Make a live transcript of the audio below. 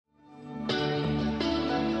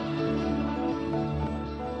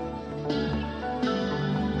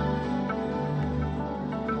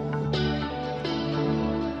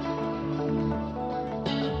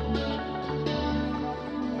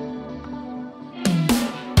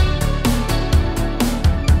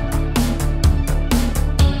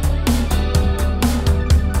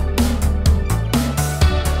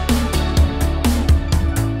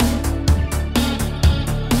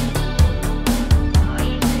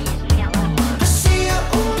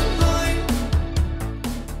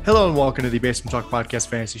Hello and welcome to the Basement Talk Podcast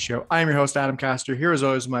Fantasy Show. I am your host, Adam Castor. Here as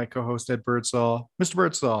always, my co-host, Ed Birdsall. Mr.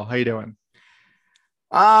 Birdsall, how you doing?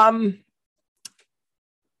 I'm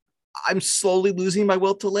slowly losing my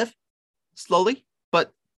will to live. Slowly,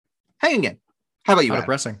 but hanging in. How about you, How Adam?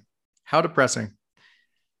 depressing. How depressing.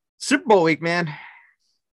 Super Bowl week, man.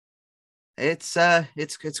 It's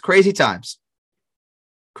crazy times.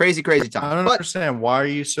 Crazy times. I don't But understand. Why are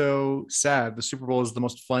you so sad? The Super Bowl is the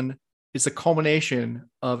most fun. It's the culmination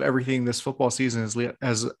of everything this football season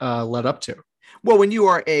has led up to. well, when you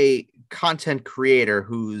are a content creator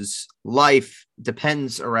whose life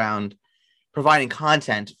depends around providing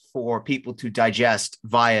content for people to digest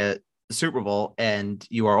via the Super Bowl, and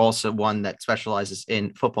you are also one that specializes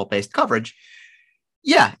in football-based coverage,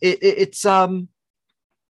 yeah, it's a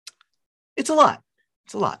lot.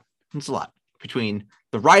 It's a lot between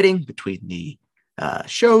the writing, between the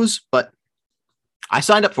shows, but I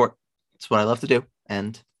signed up for it. It's what I love to do,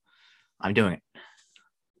 and I'm doing it.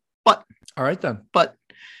 But All right, then. but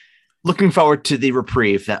looking forward to the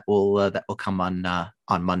reprieve that will come on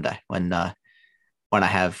Monday when I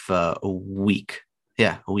have a week.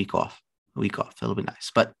 Yeah, a week off. It'll be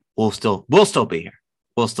nice, but we'll still be here.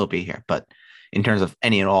 We'll still be here. But in terms of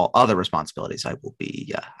any and all other responsibilities,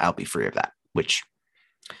 I'll be free of that. Which,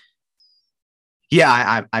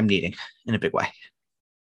 yeah, I'm needing in a big way.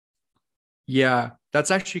 Yeah,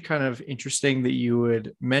 that's actually kind of interesting that you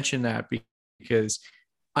would mention that because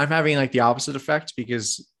I'm having like the opposite effect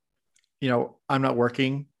because, I'm not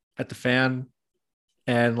working at the Fan,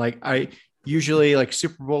 and like I usually like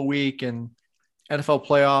Super Bowl week and NFL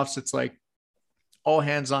playoffs, it's like all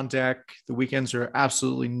hands on deck. The weekends are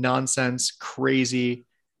absolutely nonsense, crazy.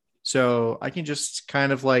 So I can just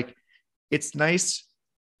kind of like, it's nice.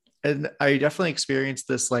 And I definitely experienced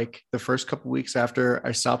this like the first couple weeks after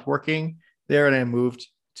I stopped working there and I moved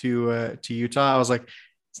to Utah. I was like,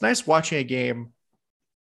 it's nice watching a game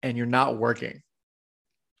and you're not working.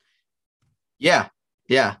 Yeah,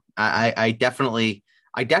 yeah. I definitely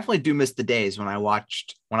do miss the days when I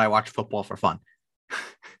watched football for fun.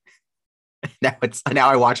 Now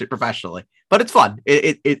I watch it professionally, but it's fun.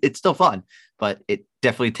 It's still fun, but it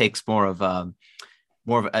definitely takes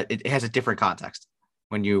it has a different context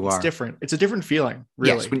when you It's are different. It's a different feeling,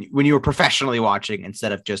 yes, really. when you were professionally watching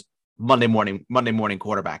instead of just Monday morning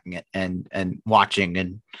quarterbacking it and watching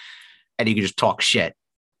and you can just talk shit.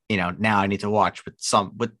 Now I need to watch with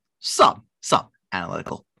some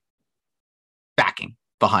analytical backing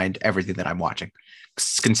behind everything that I'm watching,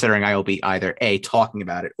 considering I will be either A, talking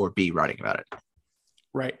about it, or B, writing about it.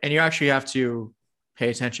 Right. And you actually have to pay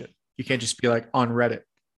attention. You can't just be like on Reddit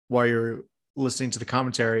while you're listening to the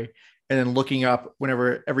commentary and then looking up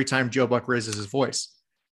every time Joe Buck raises his voice.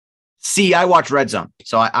 See, I watch Red Zone,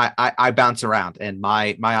 so I bounce around, and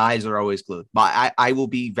my eyes are always glued. I will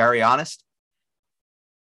be very honest.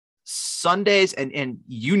 Sundays, and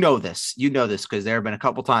you know this because there have been a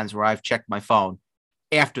couple times where I've checked my phone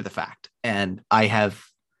after the fact, and I have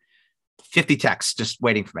 50 texts just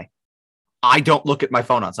waiting for me. I don't look at my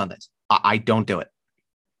phone on Sundays. I don't do it.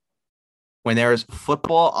 When there is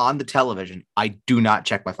football on the television, I do not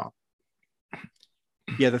check my phone.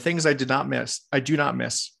 Yeah, the things I do not miss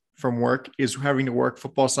from work is having to work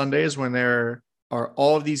football Sundays when there are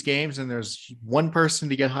all of these games and there's one person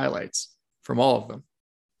to get highlights from all of them.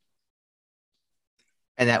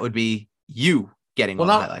 And that would be you getting all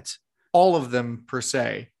the highlights. All of them per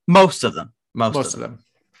se. Most of them.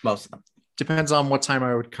 Depends on what time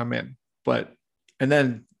I would come in. And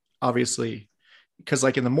then obviously, because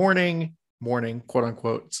like in the morning, quote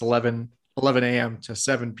unquote, it's 11 a.m. to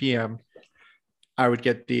 7 p.m. I would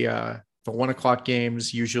get the 1 o'clock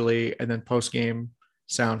games usually, and then post game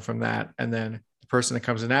sound from that. And then the person that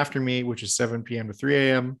comes in after me, which is 7 p.m. to 3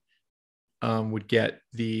 a.m., would get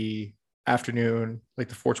the afternoon, like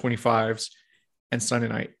the 425s and Sunday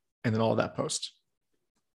night, and then all of that post.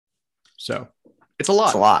 So it's a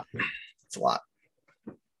lot.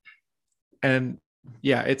 And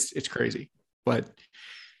yeah, it's crazy, but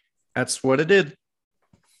that's what it did.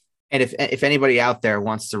 And if anybody out there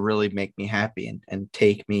wants to really make me happy and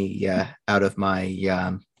take me out of my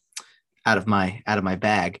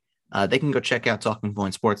bag, they can go check out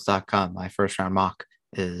talkingpointsports.com. My first round mock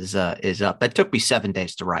is up. That took me 7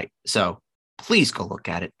 days to write, so please go look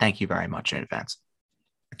at it. Thank you very much in advance.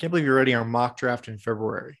 I can't believe you're writing our mock draft in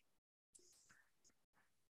February.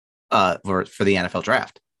 For the NFL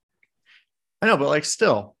draft. I know, but like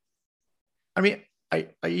still, I mean, I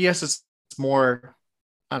yes, it's more.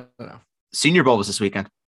 I don't know. Senior Bowl was this weekend.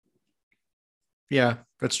 Yeah,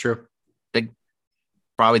 that's true.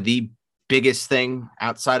 Probably the biggest thing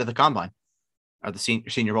outside of the combine are the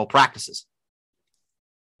Senior Bowl practices.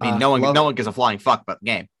 I mean, no one gives a flying fuck about the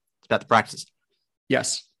game. It's about the practices.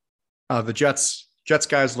 Yes. The Jets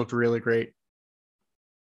guys looked really great.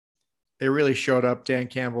 They really showed up Dan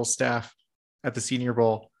Campbell's staff at the Senior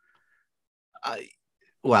Bowl.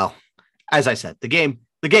 Well, as I said, the game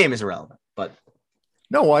is irrelevant, but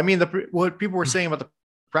no, I mean, what people were saying about the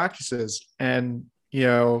practices and,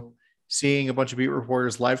 seeing a bunch of beat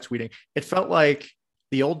reporters live tweeting, it felt like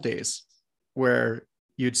the old days where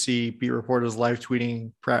you'd see beat reporters live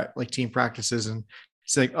tweeting like team practices and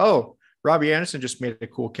saying, oh, Robbie Anderson just made a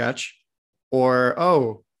cool catch, or,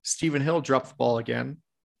 oh, Stephen Hill dropped the ball again,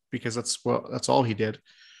 because that's all he did.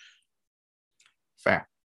 Fair.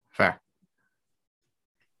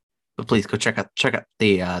 But please go check out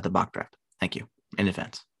the mock draft. Thank you in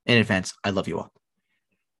advance. I love you all.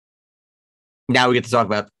 Now we get to talk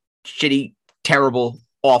about shitty, terrible,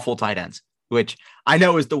 awful tight ends, which I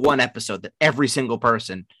know is the one episode that every single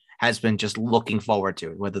person has been just looking forward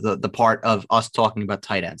to, whether the part of us talking about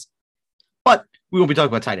tight ends. But we won't be talking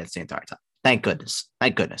about tight ends the entire time. Thank goodness.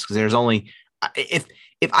 Because there's only if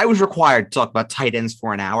I was required to talk about tight ends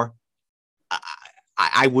for an hour,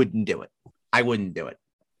 I wouldn't do it. I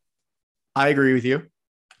agree with you.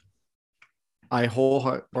 I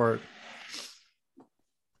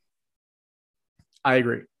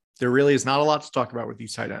agree. There really is not a lot to talk about with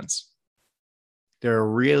these tight ends. There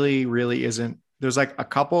really, really isn't. There's like a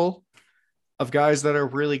couple of guys that are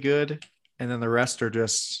really good, and then the rest are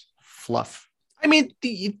just fluff. I mean,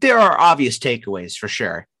 there are obvious takeaways for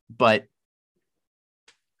sure, but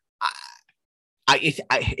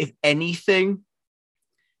if anything,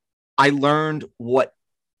 I learned what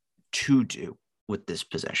to do with this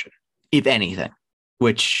position, if anything,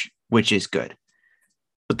 which is good.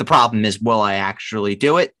 But the problem is, will I actually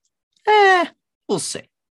do it? We'll see.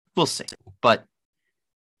 But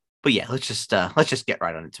yeah, let's just get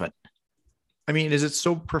right on into it. I mean, is it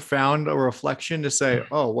so profound a reflection to say,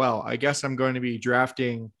 oh, well, I guess I'm going to be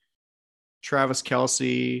drafting Travis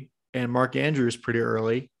Kelce and Mark Andrews pretty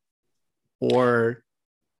early, or,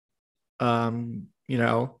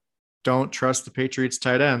 don't trust the Patriots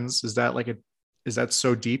tight ends? Is that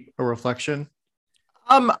so deep a reflection?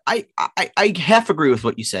 I half agree with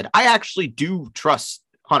what you said. I actually do trust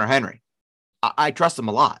Hunter Henry. I trust him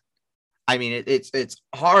a lot. I mean, it's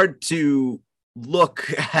hard to look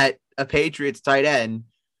at a Patriots tight end.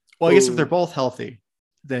 Well, I guess if they're both healthy,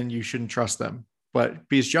 then you shouldn't trust them. But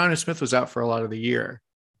because Jonnu Smith was out for a lot of the year.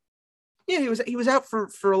 Yeah, he was out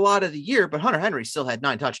for a lot of the year, but Hunter Henry still had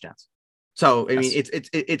 9 touchdowns. So I mean,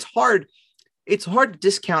 it's hard to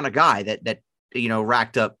discount a guy that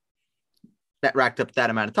racked up that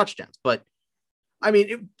amount of touchdowns. But I mean,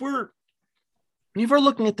 if we're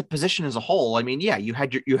looking at the position as a whole, I mean, yeah, you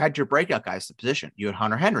had your breakout guys in the position. You had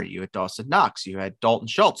Hunter Henry, you had Dawson Knox, you had Dalton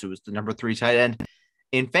Schultz, who was the number 3 tight end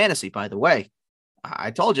in fantasy, by the way.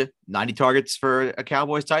 I told you, 90 targets for a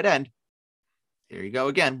Cowboys tight end. Here you go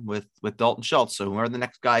again with Dalton Schultz. So whoever the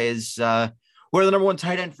next guy is, whoever the number 1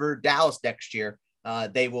 tight end for Dallas next year,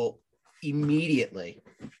 they will immediately,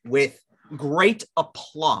 with great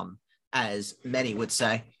aplomb, as many would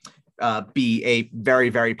say, be a very,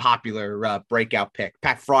 very popular breakout pick.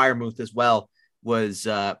 Pat Freiermuth as well was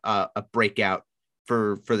a breakout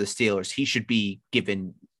for the Steelers. He should be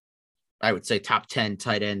given, I would say, top 10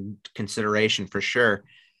 tight end consideration for sure.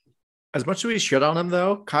 As much as we shit on him,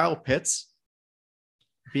 though, Kyle Pitts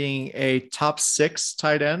being a top 6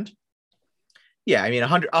 tight end. Yeah, I mean,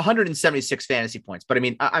 176 fantasy points. But I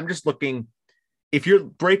mean, I'm just looking, if you're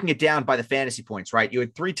breaking it down by the fantasy points, right? You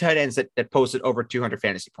had 3 tight ends that posted over 200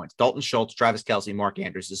 fantasy points. Dalton Schultz, Travis Kelce, Mark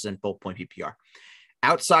Andrews. This is in full point PPR.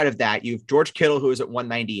 Outside of that, you have George Kittle, who is at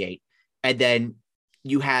 198. And then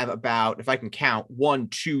you have about, if I can count, 1,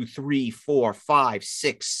 2, 3, 4, 5,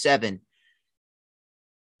 6, 7.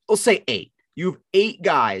 We'll say 8. You have 8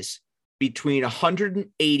 guys between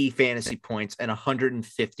 180 fantasy points and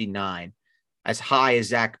 159, as high as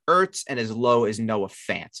Zach Ertz and as low as Noah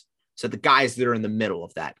Fant. So the guys that are in the middle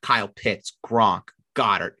of that, Kyle Pitts, Gronk,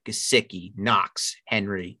 Goddard, Gesicki, Knox,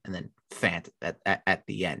 Henry, and then Fant at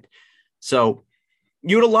the end. So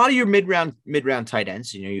you had a lot of your mid-round tight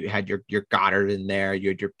ends. You had your Goddard in there, you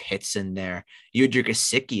had your Pitts in there, you had your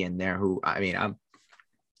Gesicki in there, who, I mean,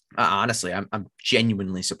 I'm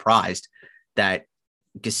genuinely surprised that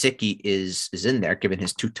Gesicki is in there, given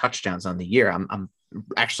his 2 touchdowns on the year. I'm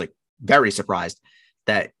actually very surprised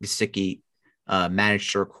that Gesicki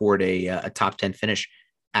managed to record a top 10 finish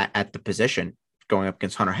at the position, going up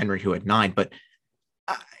against Hunter Henry, who had 9. But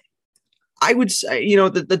I would say,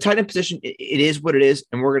 the tight end position, it is what it is.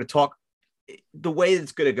 And we're going to talk the way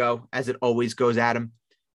it's going to go, as it always goes, Adam,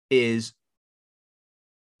 is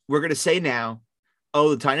we're going to say now oh,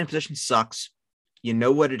 the tight end position sucks. You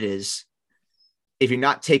know what it is. If you're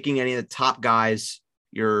not taking any of the top guys,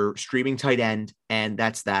 you're streaming tight end, and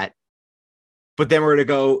that's that. But then we're going to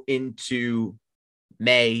go into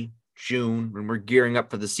May, June, when we're gearing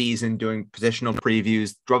up for the season, doing positional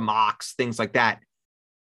previews, draw mocks, things like that.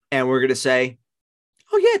 And we're going to say,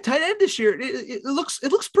 oh yeah, tight end this year. It looks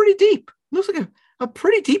pretty deep. It looks like a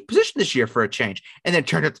pretty deep position this year for a change. And then it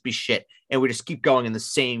turned out to be shit. And we just keep going in the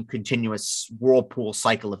same continuous whirlpool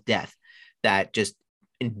cycle of death that just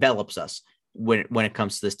envelops us when it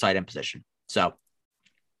comes to this tight end position. So,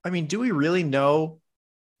 I mean, do we really know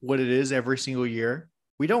what it is every single year?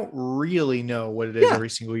 We don't really know what it is every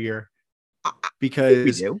single year, because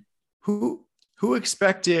we do. Who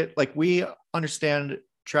expected, like, we understand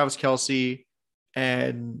Travis Kelce,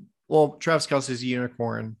 and Travis Kelce is a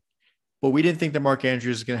unicorn, but we didn't think that Mark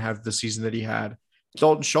Andrews is going to have the season that he had.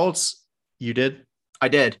 Dalton Schultz, you did? I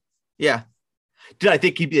did. Yeah. Did I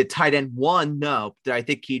think he'd be a tight end one? No. Did I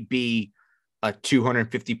think he'd be a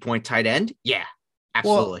 250-point tight end? Yeah,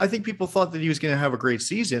 absolutely. Well, I think people thought that he was going to have a great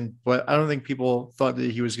season, but I don't think people thought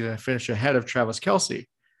that he was going to finish ahead of Travis Kelce.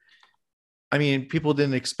 I mean, people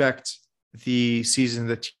didn't expect the season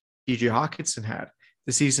that TJ Hawkinson had,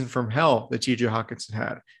 the season from hell that TJ Hawkinson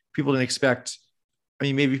had. People didn't expect, I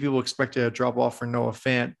mean, maybe people expected a drop off for Noah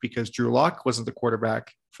Fant because Drew Lock wasn't the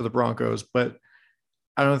quarterback for the Broncos, but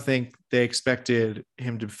I don't think they expected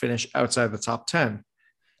him to finish outside the top 10.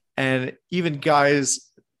 And even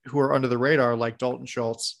guys who are under the radar, like Dalton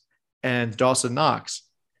Schultz and Dawson Knox,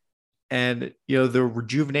 and, the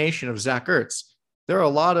rejuvenation of Zach Ertz. There are a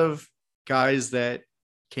lot of guys that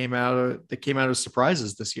came out as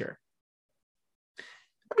surprises this year.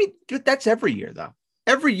 I mean, dude, that's every year, though.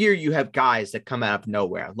 Every year you have guys that come out of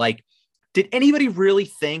nowhere. Like, did anybody really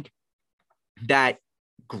think that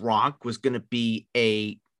Gronk was going to be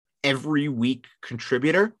a every week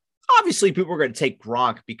contributor? Obviously, people were going to take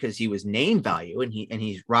Gronk because he was name value, and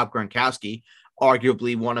he's Rob Gronkowski,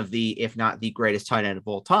 arguably one of the, if not the greatest tight end of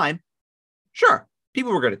all time. Sure,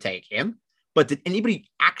 people were going to take him, but did anybody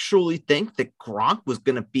actually think that Gronk was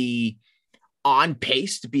going to be on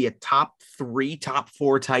pace to be a top 3, top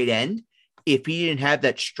 4 tight end if he didn't have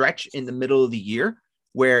that stretch in the middle of the year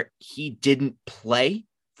where he didn't play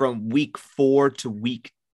from week 4 to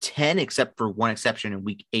week 10, except for one exception in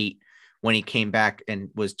week 8 when he came back and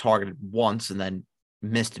was targeted once and then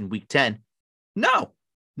missed in week 10? No,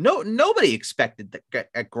 nobody expected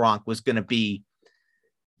that Gronk was going to be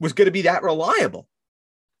that reliable.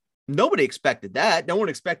 Nobody expected that. No one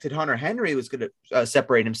expected Hunter Henry was going to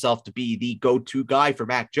separate himself to be the go-to guy for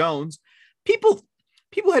Mac Jones. People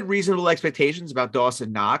had reasonable expectations about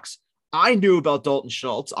Dawson Knox. I knew about Dalton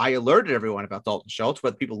Schultz. I alerted everyone about Dalton Schultz.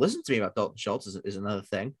 Whether people listen to me about Dalton Schultz is another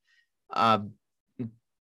thing.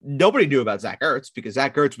 Nobody knew about Zach Ertz because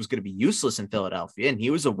Zach Ertz was going to be useless in Philadelphia, and he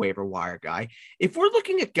was a waiver wire guy. If we're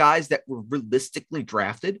looking at guys that were realistically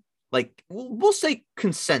drafted, like we'll say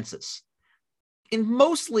consensus, in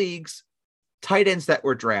most leagues, tight ends that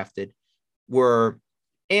were drafted were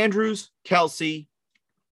Andrews, Kelce,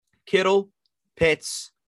 Kittle,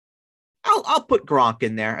 Pitts. I'll put Gronk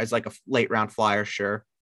in there as like a late round flyer, sure.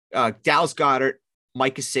 Dallas Goedert,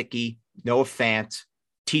 Mike Gesicki, Noah Fant,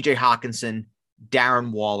 TJ Hawkinson,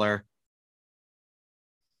 Darren Waller.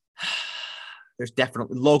 There's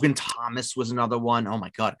definitely Logan Thomas was another one. Oh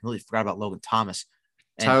my God, I completely forgot about Logan Thomas.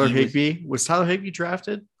 And Tyler Higbee. Was Tyler Higbee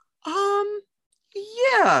drafted?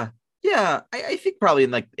 Yeah. I think probably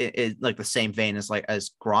in like the same vein as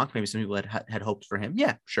Gronk. Maybe some people had hopes for him.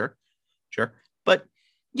 Yeah, sure. But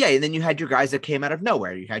yeah, and then you had your guys that came out of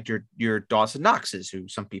nowhere. You had your Dawson Knoxes, who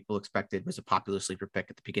some people expected was a popular sleeper pick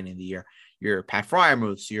at the beginning of the year. Your Pat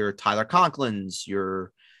Fryermuths, your Tyler Conklins,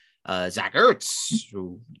 your Zach Ertz,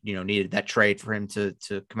 who needed that trade for him to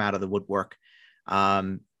come out of the woodwork.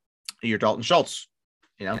 Your Dalton Schultz,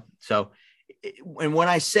 So, and when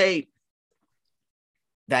I say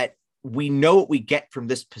that we know what we get from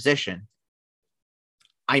this position,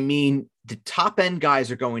 I mean the top end guys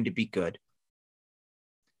are going to be good.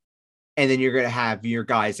 And then you're going to have your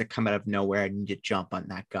guys that come out of nowhere and need to jump on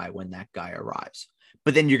that guy when that guy arrives.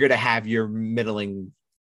 But then you're going to have your middling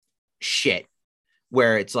shit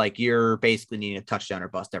where it's like you're basically needing a touchdown or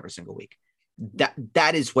bust every single week.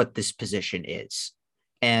 That is what this position is.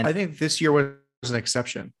 And I think this year was an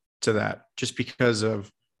exception to that just because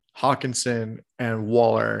of Hawkinson and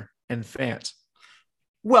Waller and Fant.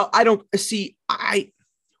 Well, I don't see.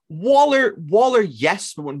 Waller,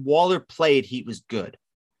 yes, but when Waller played, he was good.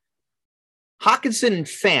 Hawkinson and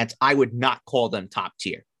Fant, I would not call them top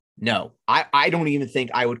tier. No, I don't even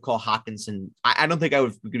think I would call Hawkinson. I don't think I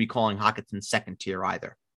would be calling Hawkinson second tier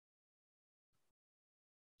either.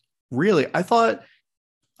 Really? I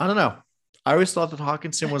don't know. I always thought that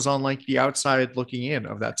Hawkinson was on like the outside looking in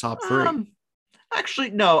of that top three. Um, Actually,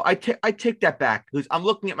 no, I take that back because I'm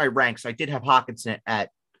looking at my ranks. I did have Hawkinson at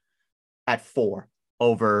 4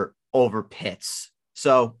 over Pitts.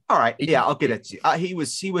 So, all right, yeah, I'll get it to you. He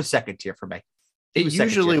was second tier for me. He It was second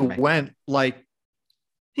tier usually for me. went like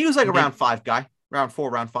He was like a round maybe 5 guy, round 4,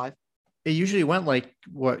 round 5. it usually went like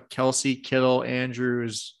what Kelsey, Kittle,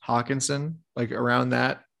 Andrews, Hawkinson, like around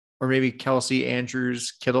that, or maybe Kelsey,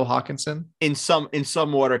 Andrews, Kittle, Hawkinson. In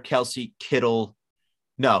some order, Kelsey, Kittle.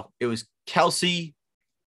 No, it was Kelsey,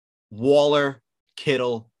 Waller,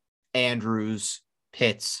 Kittle, Andrews,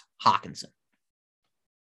 Pitts, Hawkinson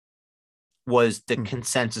was the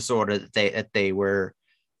consensus order that they were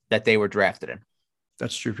drafted in.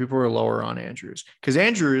 That's true. People were lower on Andrews because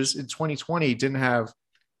Andrews in 2020 didn't have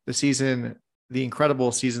the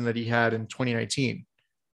incredible season that he had in 2019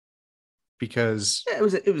 because Yeah, it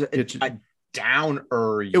was a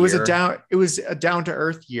downer year. it was a down to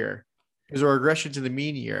earth year. It was a regression to the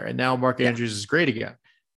mean year, and now Mark Andrews is great again.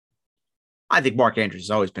 I think Mark Andrews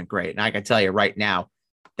has always been great, and I can tell you right now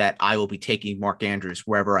that I will be taking Mark Andrews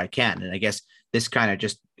wherever I can. And I guess this kind of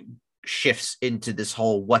just shifts into this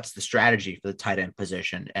whole what's the strategy for the tight end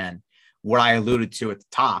position, and what I alluded to at the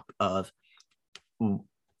top of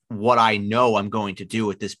what I know I'm going to do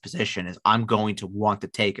with this position is I'm going to want to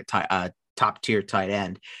take a top tier tight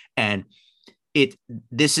end, and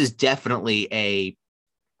this is definitely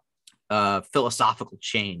a philosophical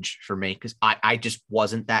change for me because I just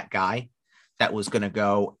wasn't that guy that was going to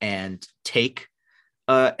go and take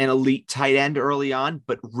an elite tight end early on,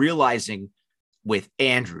 but realizing with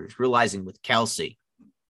Andrews, realizing with Kelsey,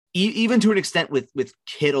 even to an extent with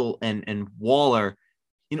Kittle and Waller,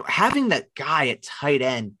 having that guy at tight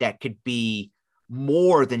end that could be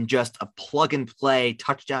more than just a plug and play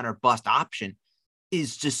touchdown or bust option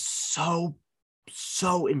is just so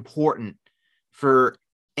important for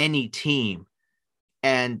any team.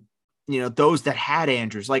 And, those that had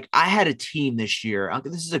Andrews, like I had a team this year.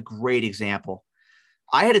 This is a great example.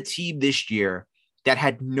 I had a team this year that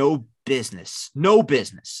had no business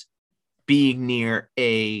being near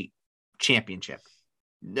a championship.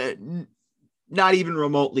 Not even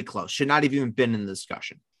remotely close. Should not have even been in the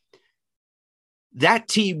discussion. That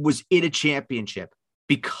team was in a championship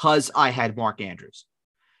because I had Mark Andrews.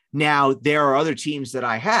 Now, there are other teams that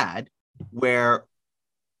I had where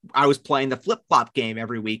I was playing the flip-flop game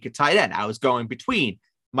every week at tight end. I was going between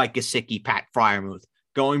Mike Gesicki, Pat Freiermuth,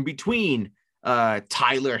 going between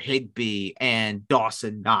Tyler Higbee and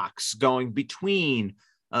Dawson Knox, going between,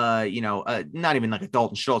 not even like a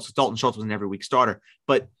Dalton Schultz. Dalton Schultz was an every week starter,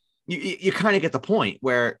 but you kind of get the point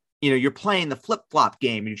where, you're playing the flip-flop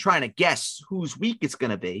game and you're trying to guess whose week it's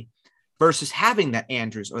going to be versus having that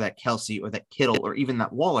Andrews or that Kelsey or that Kittle or even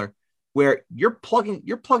that Waller, where you're plugging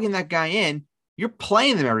that guy in, you're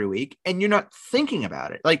playing them every week and you're not thinking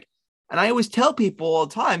about it. And I always tell people all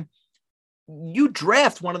the time, you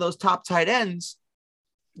draft one of those top tight ends,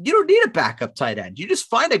 you don't need a backup tight end. You just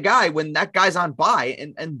find a guy when that guy's on bye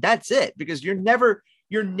and that's it, because you're never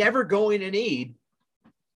going to need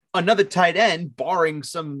another tight end barring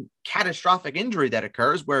some catastrophic injury that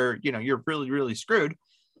occurs where, you're really, really screwed.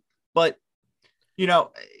 But,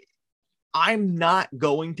 I'm not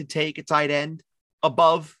going to take a tight end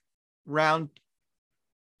above round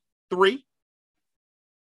 3.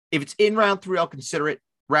 If it's in round 3, I'll consider it.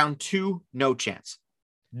 Round 2, no chance.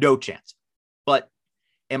 No chance. But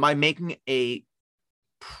am I making a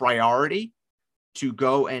priority to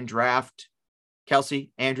go and draft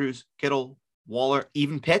Kelsey, Andrews, Kittle, Waller,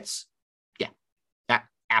 even Pitts? Yeah,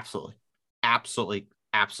 absolutely. Absolutely.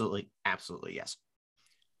 Absolutely. Absolutely. Yes.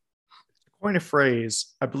 Coin a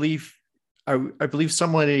phrase. I believe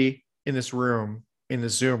somebody in this room, in the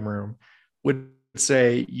Zoom room, would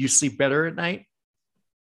say you sleep better at night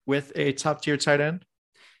with a top tier tight end.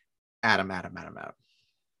 Adam.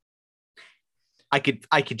 I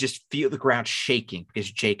could just feel the ground shaking because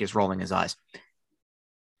Jake is rolling his eyes.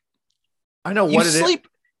 I know what it is.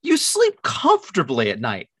 You sleep comfortably at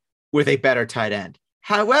night with a better tight end.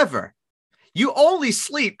 However, you only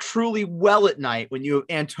sleep truly well at night when you have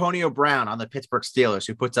Antonio Brown on the Pittsburgh Steelers,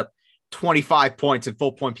 who puts up 25 points in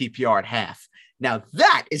full point PPR at half. Now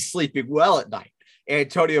that is sleeping well at night.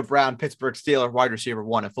 Antonio Brown, Pittsburgh Steelers, wide receiver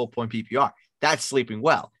 1 at full point PPR. That's sleeping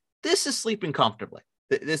well. This is sleeping comfortably.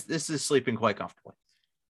 This is sleeping quite comfortably.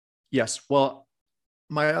 Yes. Well,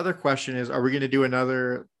 my other question is, are we going to do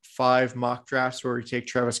another 5 mock drafts where we take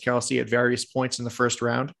Travis Kelce at various points in the first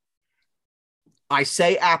round? I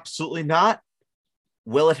say absolutely not.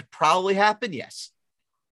 Will it probably happen? Yes.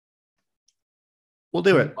 We'll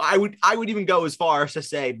do it. I would even go as far as to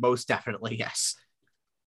say most definitely yes.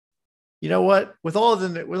 You know what? With all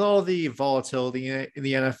the volatility in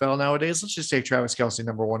the NFL nowadays, let's just take Travis Kelce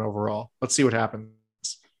number one overall. Let's see what happens.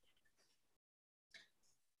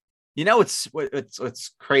 You know, what's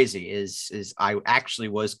crazy is I actually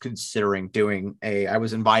was considering I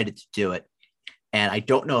was invited to do it, and I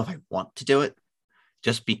don't know if I want to do it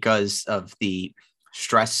just because of the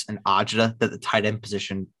stress and agita that the tight end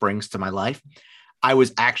position brings to my life. I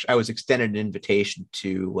was extended an invitation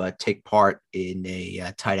to take part in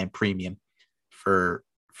a tight end premium for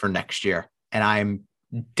next year, and I'm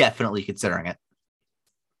definitely considering it.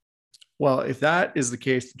 Well, if that is the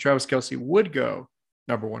case, then Travis Kelce would go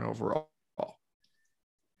number one overall.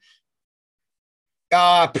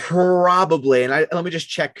 Probably. And let me just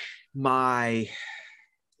check my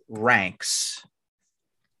ranks.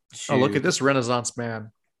 Oh, look at this Renaissance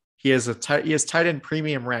man. He has tight end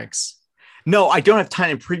premium ranks. No, I don't have tight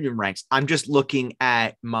end premium ranks. I'm just looking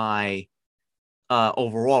at my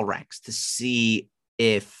overall ranks to see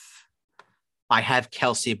if I have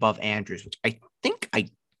Kelce above Andrews, which I think I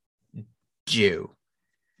do.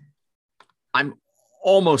 I'm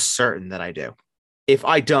almost certain that I do. If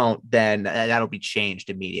I don't, then that'll be changed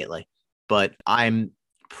immediately. But I'm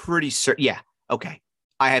pretty certain. Yeah. Okay.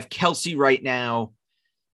 I have Kelce right now.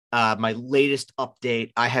 My latest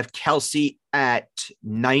update, I have Kelce at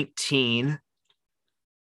 19,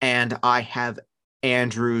 and I have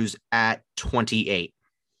Andrews at 28.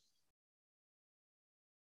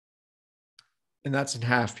 And that's in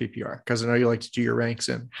half PPR, because I know you like to do your ranks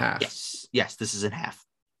in half. Yes, this is in half.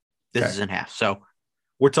 This is in half. So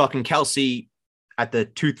we're talking Kelce at the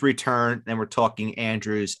 2-3 turn, and we're talking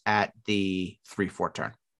Andrews at the 3-4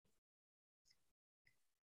 turn.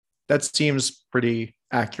 That seems pretty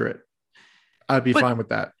accurate. I'd be fine with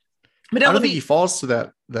that. But I don't think he falls to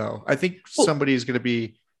that, though. I think somebody's going to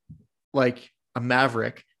be like a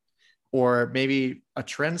maverick or maybe a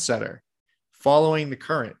trendsetter following the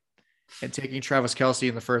current and taking Travis Kelce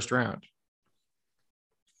in the first round.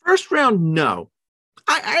 First round, no.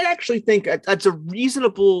 I actually think that's a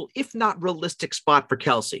reasonable, if not realistic, spot for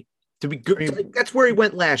Kelce to be good. I mean, that's where he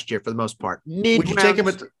went last year for the most part. Would you take him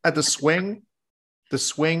at the swing? The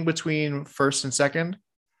swing between first and second?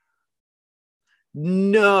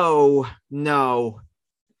 No,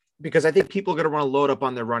 because I think people are going to want to load up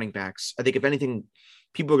on their running backs. I think if anything,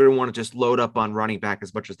 people are going to want to just load up on running back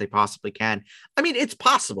as much as they possibly can. I mean, it's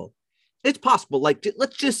possible. It's possible. Like,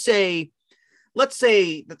 let's say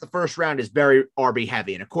that the first round is very RB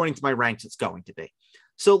heavy, and according to my ranks, it's going to be.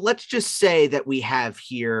 So let's just say that we have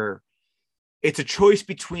here, it's a choice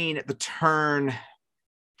between at the turn,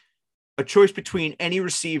 a choice between any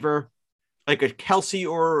receiver, like a Kelce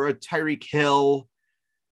or a Tyreek Hill,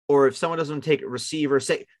 or if someone doesn't take a receiver,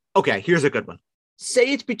 okay, here's a good one.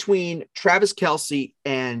 Say it's between Travis Kelce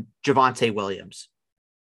and Javonte Williams.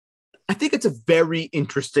 I think it's a very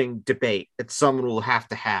interesting debate that someone will have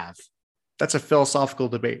to have. That's a philosophical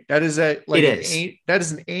debate. That is that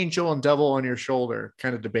is an angel and devil on your shoulder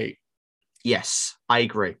kind of debate. Yes, I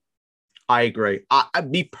agree.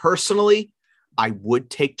 Me personally, I would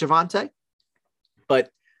take Javonte, but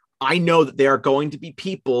I know that there are going to be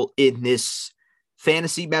people in this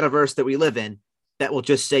fantasy metaverse that we live in that will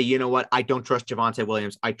just say, you know what, I don't trust Javonte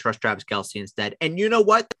Williams. I trust Travis Kelce instead. And you know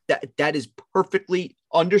what? That is perfectly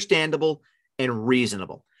understandable and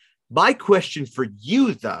reasonable. My question for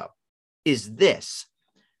you, though, is this.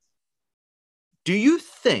 Do you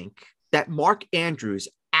think that Mark Andrews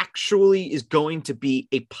actually is going to be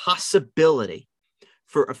a possibility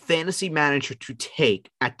for a fantasy manager to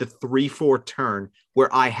take at the 3-4 turn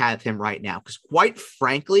where I have him right now? Because quite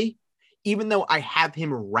frankly, even though I have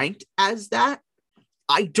him ranked as that,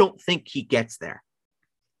 I don't think he gets there.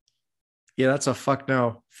 Yeah, that's a fuck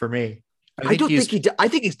no for me. I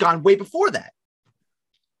think he's gone way before that.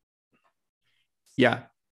 Yeah,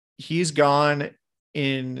 he's gone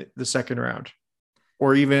in the second round,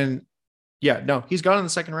 or even, he's gone in the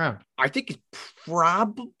second round. I think he's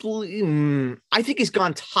he's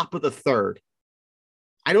gone top of the third.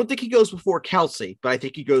 I don't think he goes before Kelce, but I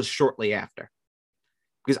think he goes shortly after.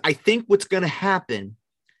 Because I think what's going to happen,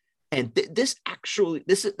 and this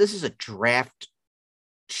is a draft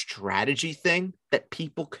strategy thing that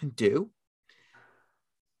people can do,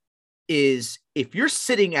 is if you're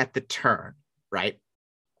sitting at the turn, right,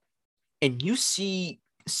 and you see,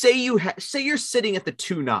 say you're sitting at the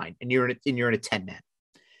 2-9 and you're in a 10-man,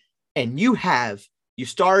 and you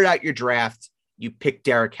started out your draft, you picked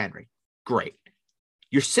Derrick Henry, great.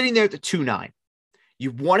 You're sitting there at the 2-9.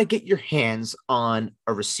 You want to get your hands on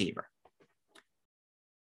a receiver.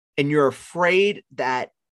 And you're afraid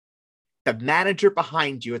that the manager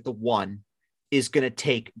behind you at the 1 is going to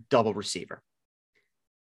take double receiver.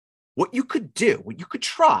 What you could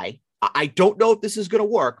try, I don't know if this is going to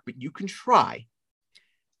work, but you can try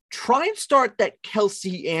and start that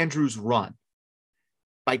Kelce Andrews run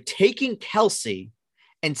by taking Kelce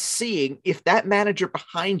and seeing if that manager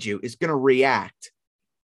behind you is going to react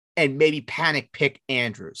and maybe panic pick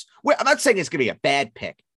Andrews. Well, I'm not saying it's going to be a bad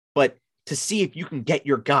pick, but to see if you can get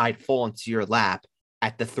your guy fall into your lap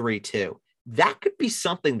at the 3-2. That could be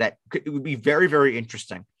something it would be very, very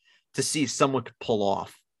interesting to see if someone could pull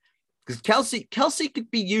off. Because Kelce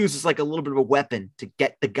could be used as like a little bit of a weapon to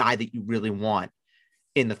get the guy that you really want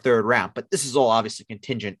in the 3rd round. But this is all obviously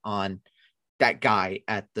contingent on that guy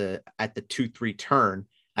at the 2-3 turn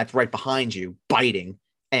that's right behind you biting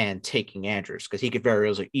and taking Andrews, because he could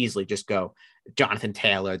very easily just go Jonathan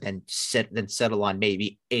Taylor, then settle on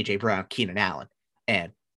maybe AJ Brown, Keenan Allen,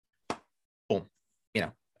 and boom,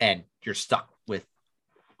 and you're stuck with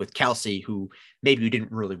Kelce, who maybe you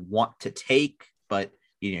didn't really want to take, but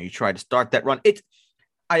you try to start that run.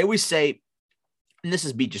 I always say, and this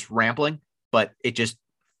is me just rambling, but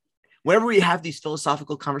whenever we have these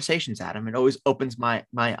philosophical conversations, Adam, it always opens my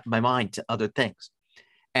mind to other things.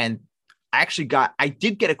 And I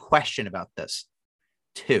did get a question about this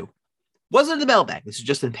too. Wasn't in the mailbag. This is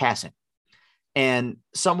just in passing. And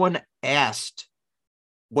someone asked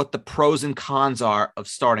what the pros and cons are of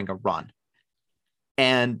starting a run.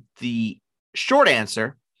 And the short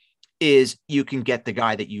answer is you can get the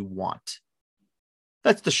guy that you want.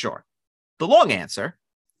 That's the short. The long answer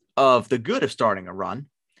of the good of starting a run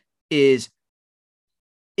is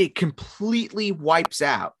it completely wipes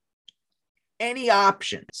out any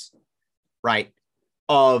options, right?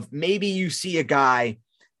 Of maybe you see a guy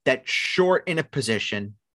that's short in a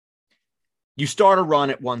position, you start a run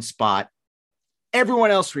at one spot, everyone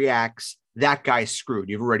else reacts, that guy's screwed.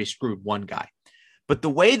 You've already screwed one guy. But the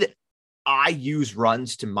way that I use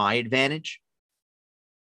runs to my advantage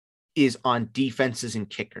is on defenses and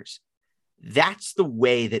kickers. That's the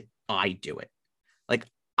way that I do it. Like,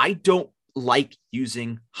 I don't like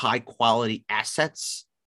using high quality assets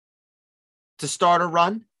to start a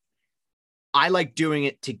run. I like doing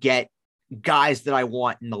it to get guys that I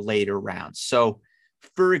want in the later rounds. So,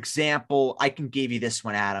 for example, I can give you this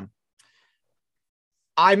one, Adam.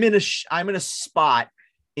 I'm in a spot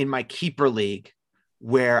in my keeper league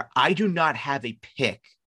where I do not have a pick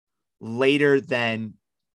later than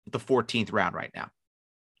the 14th round right now.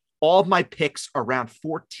 All of my picks are around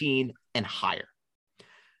 14 and higher.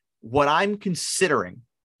 What I'm considering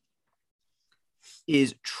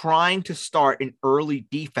is trying to start an early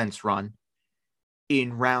defense run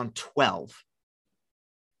in round 12,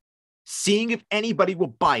 seeing if anybody will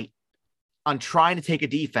bite on trying to take a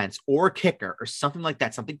defense or a kicker or something like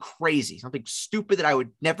that, something crazy, something stupid that I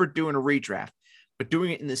would never do in a redraft, but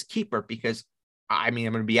doing it in this keeper because, I'm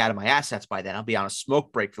going to be out of my assets by then. I'll be on a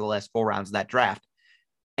smoke break for the last 4 rounds of that draft,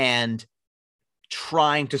 and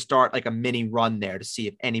trying to start like a mini run there to see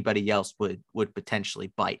if anybody else would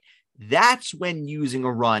potentially bite. That's when using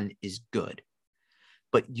a run is good.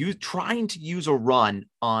 But you trying to use a run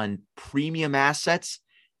on premium assets,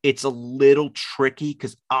 it's a little tricky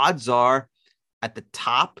because odds are at the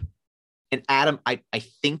top, and Adam, I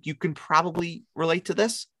think you can probably relate to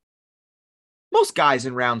this. Most guys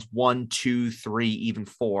in rounds 1, 2, 3, even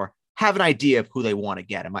 4 have an idea of who they want to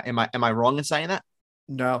get. Am I wrong in saying that?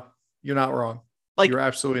 No, you're not wrong. Like, you're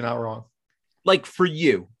absolutely not wrong. Like for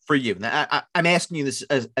you, I'm asking you this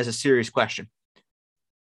as a serious question.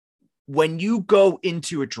 When you go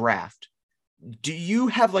into a draft, do you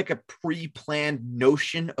have like a pre-planned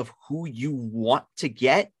notion of who you want to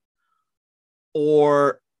get?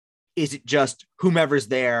 Or is it just whomever's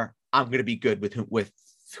there, I'm going to be good with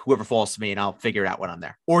whoever falls to me and I'll figure it out when I'm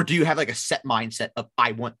there? Or do you have like a set mindset of,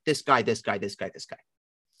 I want this guy, this guy, this guy, this guy?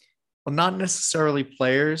 Well, not necessarily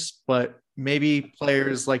players, but maybe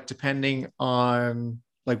players, like depending on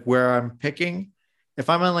like where I'm picking. If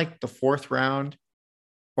I'm in like the 4th round,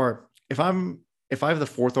 or if I have the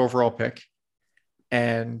 4th overall pick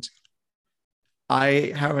and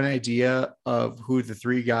I have an idea of who the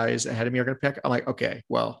 3 guys ahead of me are going to pick, I'm like, okay,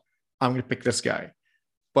 well, I'm going to pick this guy.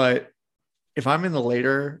 But if I'm in the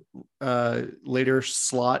later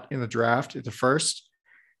slot in the draft at the 1st,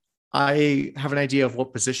 I have an idea of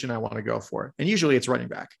what position I want to go for. And usually it's running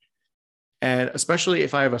back. And especially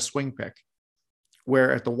if I have a swing pick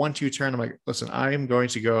where at the 1-2 turn, I'm like, listen, I'm going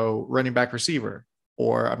to go running back receiver,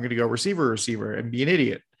 or I'm going to go receiver and be an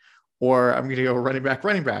idiot, or I'm going to go running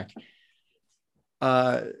back.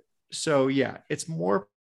 So yeah, it's more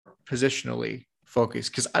positionally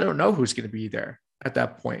focused because I don't know who's going to be there at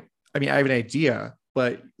that point. I mean, I have an idea,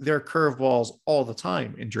 but there are curveballs all the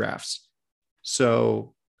time in drafts.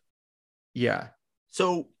 So, yeah.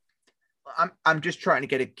 So I'm just trying to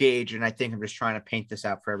get a gauge, and I think I'm just trying to paint this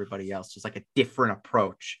out for everybody else. It's like a different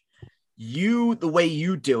approach. The way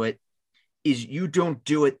you do it is you don't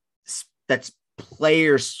do it that's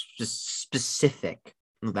player specific.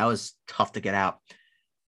 That was tough to get out.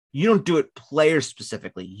 You don't do it player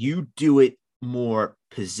specifically. You do it more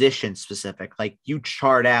position specific. Like you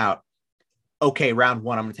chart out, okay, round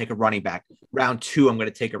 1, I'm going to take a running back. Round 2, I'm going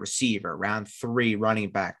to take a receiver. Round 3,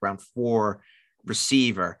 running back. Round 4,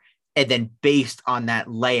 receiver. And then based on that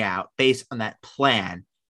layout, based on that plan,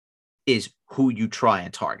 is who you try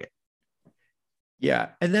and target. Yeah.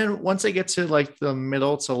 And then once I get to like the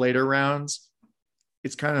middle to later rounds,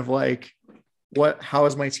 it's kind of like, how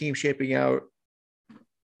is my team shaping out?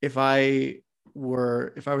 If I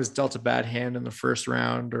was dealt a bad hand in the first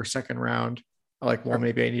round or second round, like, well,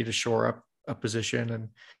 maybe I need to shore up a position and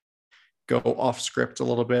go off script a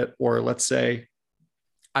little bit. Or let's say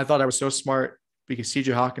I thought I was so smart because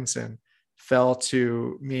CJ Hawkinson fell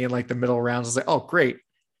to me in like the middle rounds. I was like, oh, great.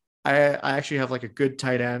 I actually have like a good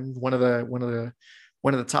tight end. One of the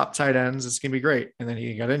top tight ends. It's going to be great. And then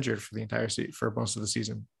he got injured for the entire season, for most of the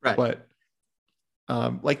season. Right. But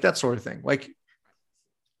like that sort of thing. Like,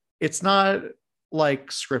 it's not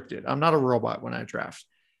like scripted. I'm not a robot when I draft.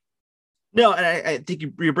 No, and I think you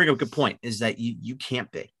bring up a good point, is that you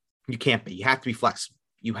can't be. You can't be. You have to be flexible.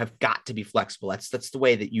 You have got to be flexible. That's the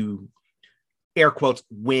way that you, air quotes,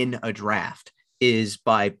 win a draft, is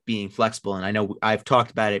by being flexible. And I know I've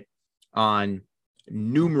talked about it on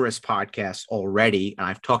numerous podcasts already, and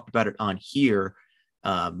I've talked about it on here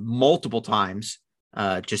multiple times,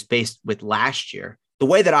 just based with last year. The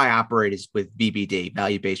way that I operate is with VBD,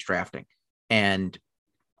 value-based drafting. And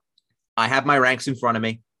I have my ranks in front of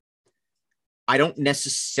me. I don't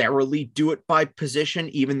necessarily do it by position,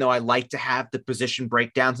 even though I like to have the position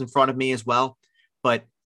breakdowns in front of me as well. But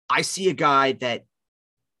I see a guy that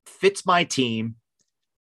fits my team.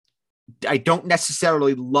 I don't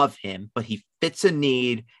necessarily love him, but he fits a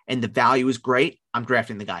need and the value is great. I'm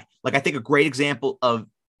drafting the guy. Like, I think a great example of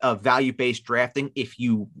value-based drafting, if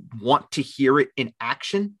you want to hear it in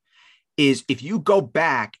action, is if you go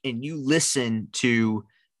back and you listen to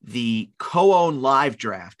the co-own live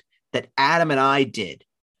draft that Adam and I did.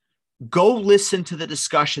 Go listen to the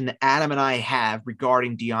discussion that Adam and I have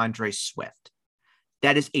regarding DeAndre Swift.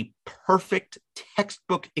 That is a perfect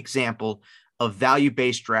textbook example of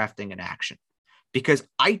value-based drafting in action. Because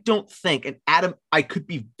I don't think, and Adam, I could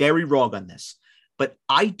be very wrong on this, but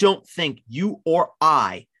I don't think you or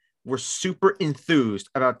I were super enthused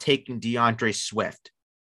about taking DeAndre Swift.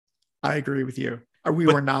 I agree with you. We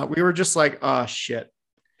were not. We were just like, oh, shit.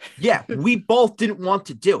 Yeah, we both didn't want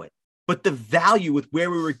to do it. But the value with where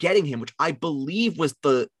we were getting him, which I believe was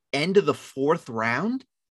the end of the 4th round,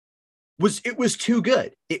 was too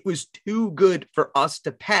good. It was too good for us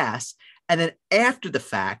to pass. And then after the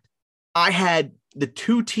fact, I had the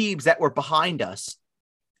 2 teams that were behind us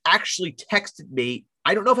actually texted me.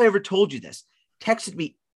 I don't know if I ever told you this, texted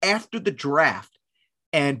me after the draft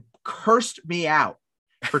and cursed me out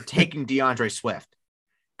for taking DeAndre Swift,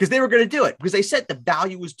 because they were going to do it because they said the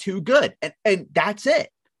value was too good. And that's it.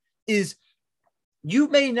 Is you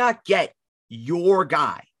may not get your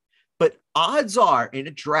guy, but odds are in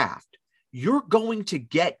a draft, you're going to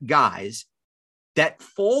get guys that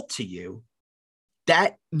fall to you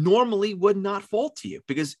that normally would not fall to you,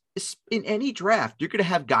 because in any draft, you're going to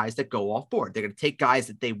have guys that go off board. They're going to take guys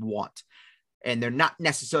that they want, and they're not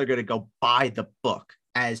necessarily going to go by the book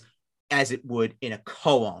as it would in a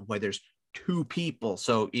co-own where there's 2 people.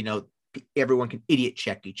 So, everyone can idiot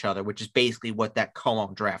check each other, which is basically what that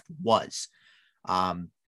co-own draft was. I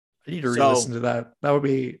need to re-listen to that. That would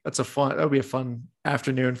be a fun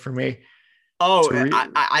afternoon for me. Oh,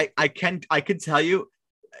 I can tell you,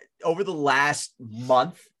 over the last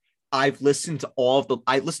month, I listened to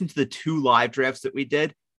the 2 live drafts that we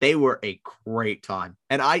did. They were a great time.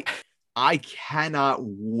 And I cannot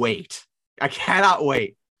wait.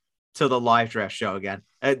 Till the live draft show again.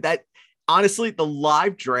 That honestly, the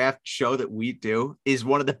live draft show that we do is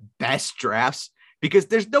one of the best drafts because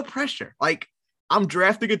there's no pressure. Like, I'm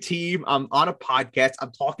drafting a team. I'm on a podcast.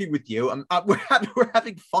 I'm talking with you. We're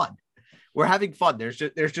having fun. We're having fun. There's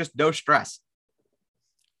just no stress.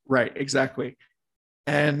 Right. Exactly.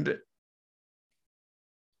 And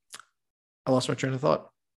I lost my train of thought.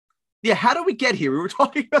 Yeah. How do we get here? We were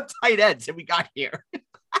talking about tight ends and we got here. I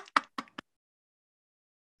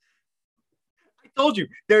told you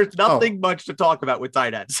there's nothing much to talk about with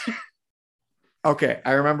tight ends. Okay.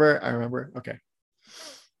 I remember. Okay.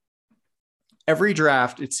 Every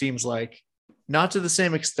draft, it seems like not to the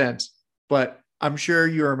same extent, but I'm sure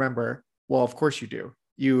you remember. Well, of course you do.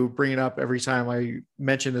 You bring it up every time I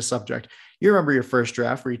mention this subject. You remember your first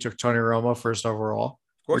draft where you took Tony Romo first overall,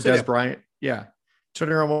 Of or course I Des do. Bryant. Yeah,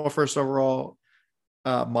 Tony Romo first overall.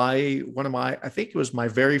 I think it was my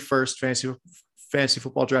very first fantasy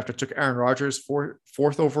football draft. I took Aaron Rodgers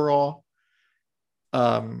fourth overall.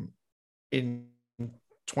 In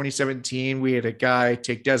 2017, we had a guy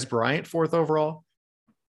take Des Bryant fourth overall.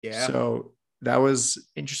 Yeah. So that was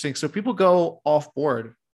interesting. So people go off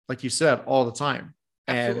board, like you said, all the time.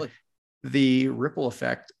 And Absolutely. the ripple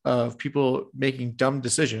effect of people making dumb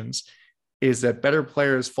decisions is that better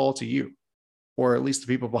players fall to you, or at least the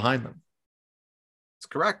people behind them. That's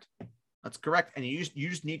correct. That's correct. And you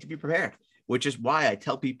just need to be prepared, which is why I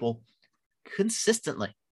tell people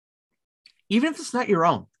consistently, even if it's not your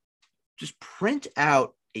own, just print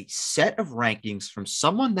out a set of rankings from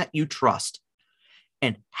someone that you trust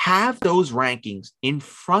and have those rankings in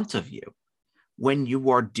front of you when you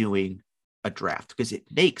are doing a draft, because it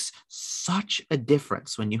makes such a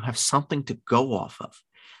difference when you have something to go off of.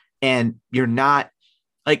 And you're not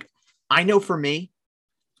like, I know for me,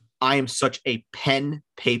 I am such a pen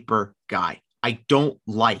paper guy. I don't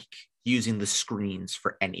like using the screens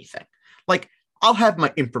for anything. Like, I'll have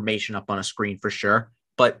my information up on a screen for sure.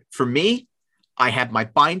 But for me, I have my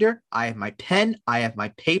binder, I have my pen, I have my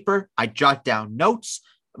paper, I jot down notes.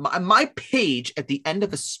 My page at the end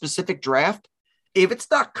of a specific draft, if it's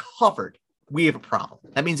not covered, we have a problem.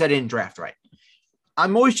 That means I didn't draft right.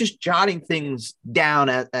 I'm always just jotting things down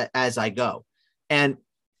as I go. And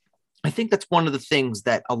I think that's one of the things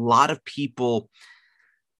that a lot of people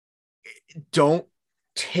don't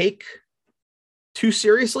take too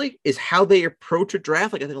seriously is how they approach a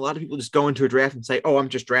draft. Like, I think a lot of people just go into a draft and say, oh, I'm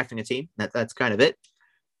just drafting a team. That's kind of it.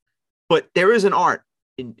 But there is an art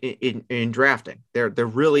in drafting. There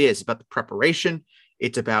really is. It's about the preparation.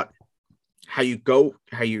 It's about how you go,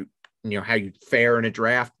 how you fare in a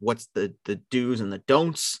draft, what's the do's and the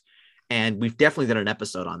don'ts. And we've definitely done an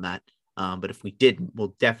episode on that. But if we didn't,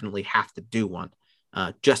 we'll definitely have to do one,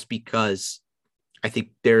 just because I think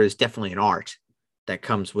there is definitely an art that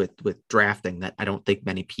comes with drafting that I don't think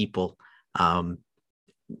many people, I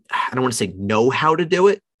don't want to say know how to do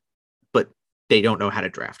it, but they don't know how to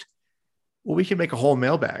draft. Well, we can make a whole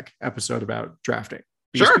mailbag episode about drafting,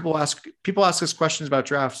 because Sure. people ask us questions about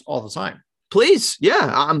drafts all the time. Please.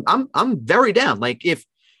 Yeah. I'm very down. Like, if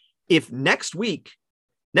next week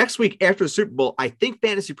after the Super Bowl, I think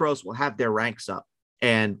Fantasy Pros will have their ranks up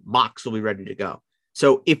and mocks will be ready to go.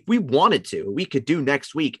 So if we wanted to, we could do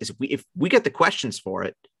next week is if we get the questions for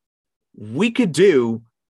it, we could do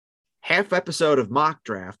half episode of mock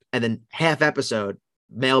draft and then half episode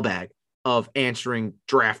mailbag of answering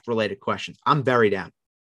draft related questions. I'm very down.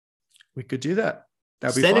 We could do that.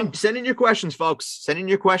 That'd be fun. Send in your questions, folks. Send in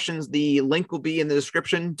your questions. The link will be in the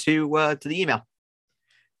description to the email.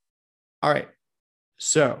 All right.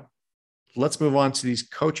 So let's move on to these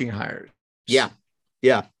coaching hires. Yeah.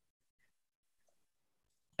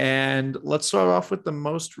 And let's start off with the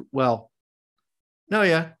most, let's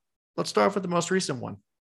start off with the most recent one.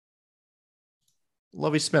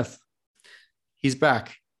 Lovie Smith. He's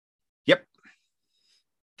back. Yep.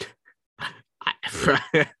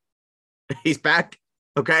 He's back.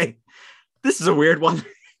 Okay. This is a weird one.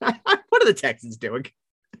 What are the Texans doing?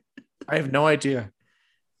 I have no idea.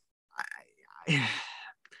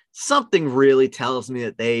 Something really tells me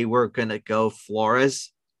that they were going to go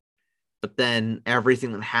Flores, but then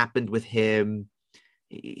everything that happened with him,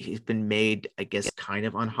 he's been made, I guess, kind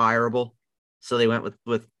of unhireable. So they went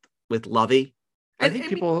with Lovey. I think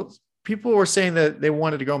people were saying that they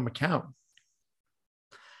wanted to go McCown.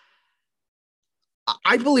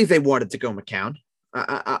 I believe they wanted to go McCown.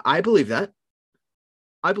 I believe that.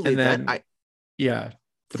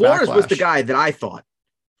 Flores was the guy that I thought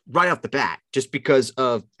right off the bat, just because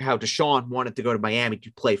of how Deshaun wanted to go to Miami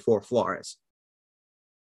to play for Flores.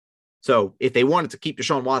 So if they wanted to keep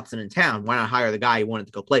Deshaun Watson in town, why not hire the guy he wanted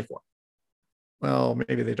to go play for? Well,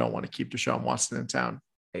 maybe they don't want to keep Deshaun Watson in town.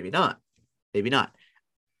 Maybe not.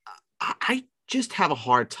 I just have a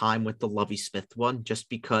hard time with the Lovie Smith one, just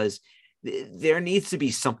because there needs to be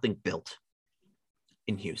something built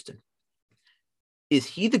in Houston. Is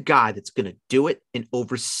he the guy that's going to do it and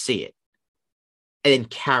oversee it and then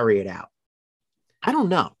carry it out? I don't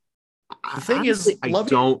know. The thing is, I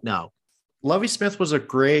don't know. Lovie Smith was a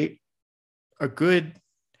good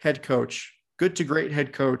head coach, good to great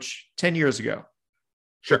head coach 10 years ago.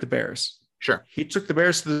 Sure. With the Bears. Sure. He took the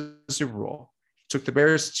Bears to the Super Bowl. He took the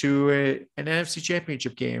Bears to an NFC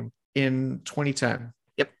championship game in 2010.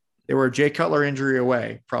 Yep. They were a Jay Cutler injury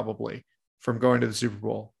away, probably, from going to the Super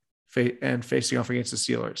Bowl. and facing off against the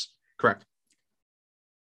Steelers. Correct.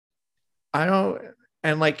 I don't,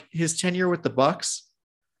 and like his tenure with the Bucks,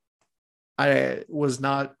 I was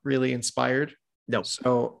not really inspired. No.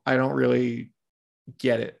 So I don't really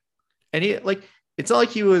get it. And he like, it's not like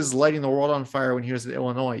he was lighting the world on fire when he was in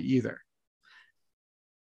Illinois either.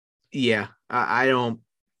 Yeah, I don't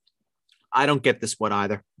get this one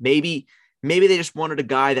either. Maybe they just wanted a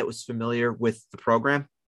guy that was familiar with the program.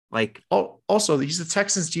 Like, also, he's the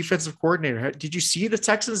Texans defensive coordinator. Did you see the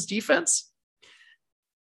Texans defense?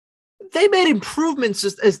 They made improvements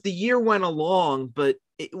as the year went along, but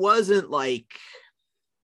it wasn't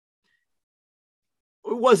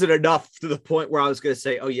enough to the point where I was going to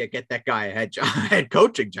say, "Oh yeah, get that guy a head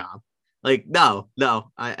coaching job." Like, no,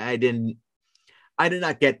 I did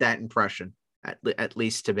not get that impression, at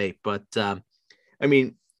least to me. But I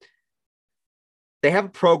mean, they have a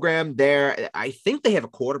program there. I think they have a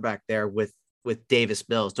quarterback there with Davis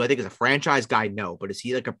Mills. Do I think he's a franchise guy? No, but is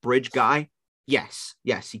he like a bridge guy? Yes,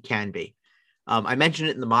 he can be. I mentioned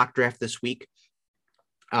it in the mock draft this week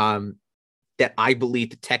that I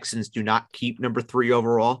believe the Texans do not keep number 3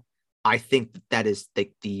 overall. I think that is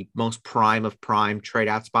the most prime of prime trade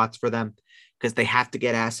out spots for them because they have to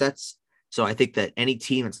get assets. So I think that any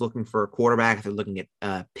team that's looking for a quarterback, if they're looking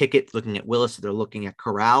at Pickett, looking at Willis, if they're looking at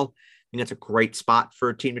Corral, I think that's a great spot for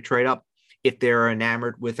a team to trade up. If they're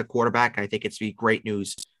enamored with a quarterback, I think it's be great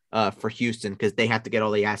news for Houston because they have to get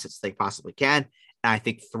all the assets they possibly can. And I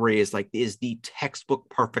think 3 is the textbook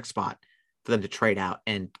perfect spot for them to trade out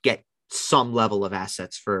and get some level of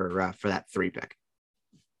assets for that 3 pick.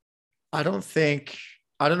 I don't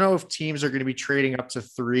know if teams are going to be trading up to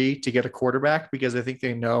 3 to get a quarterback because I think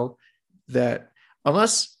they know that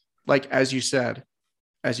unless, like, as you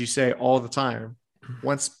say all the time,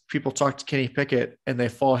 once people talk to Kenny Pickett and they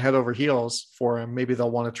fall head over heels for him, maybe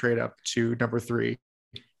they'll want to trade up to number 3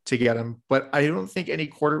 to get him. But I don't think any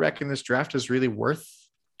quarterback in this draft is really worth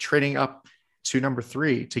trading up to number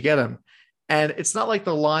 3 to get him. And it's not like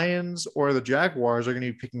the Lions or the Jaguars are going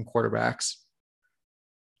to be picking quarterbacks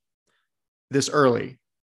this early.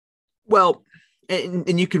 Well,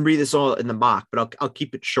 and you can read this all in the mock, but I'll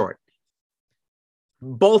keep it short.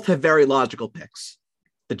 Both have very logical picks,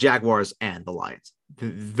 the Jaguars and the Lions.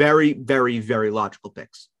 Very, very, very logical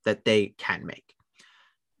picks that they can make.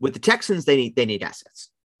 With the Texans, they need assets,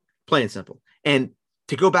 plain and simple. And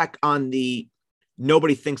to go back on the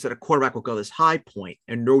nobody thinks that a quarterback will go this high point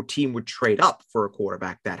and no team would trade up for a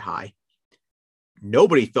quarterback that high.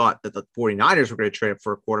 Nobody thought that the 49ers were going to trade up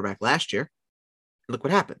for a quarterback last year. Look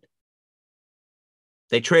what happened.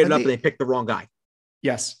 They traded up and they picked the wrong guy.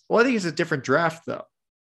 Yes. Well, I think it's a different draft, though.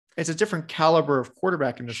 It's a different caliber of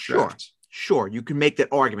quarterback in this draft. Sure. You can make that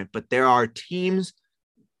argument, but there are teams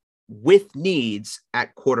with needs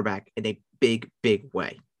at quarterback in a big, big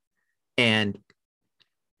way. And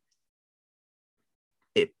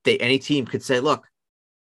any team could say, look,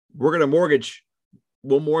 we'll mortgage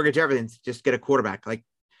everything to just get a quarterback. Like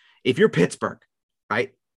if you're Pittsburgh,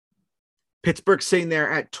 right? Pittsburgh's sitting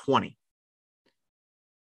there at 20.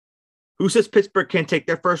 Who says Pittsburgh can't take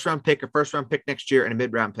their first round pick next year and a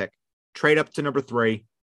mid-round pick, trade up to number 3,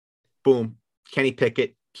 boom, Kenny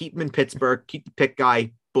Pickett, keep him in Pittsburgh, keep the pick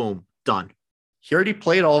guy, boom, done. He already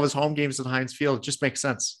played all of his home games at Heinz Field. It just makes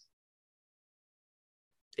sense.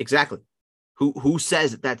 Exactly. Who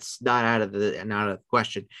says that that's not out of the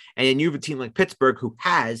question? And then you have a team like Pittsburgh who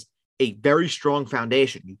has a very strong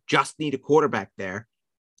foundation. You just need a quarterback there,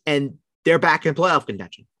 and they're back in playoff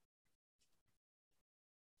contention.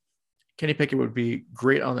 Kenny Pickett would be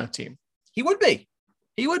great on that team. He would be.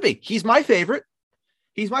 He's my favorite.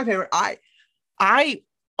 I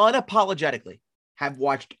unapologetically have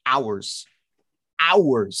watched hours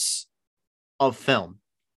of film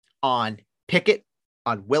on Pickett,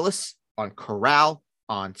 on Willis, on Corral,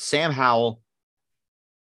 on Sam Howell.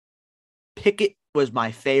 Pickett was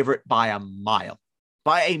my favorite by a mile.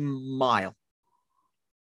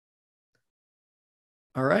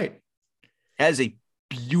 All right. As a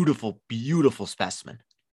beautiful, beautiful specimen.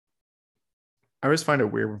 I always find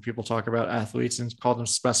it weird when people talk about athletes and call them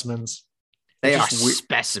specimens. They are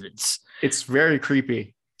specimens. It's very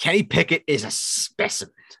creepy. Kenny Pickett is a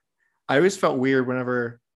specimen. I always felt weird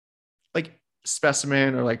whenever, like,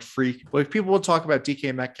 specimen or like freak. Like people will talk about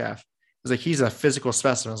DK Metcalf. It's like he's a physical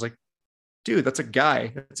specimen. I was like, dude, that's a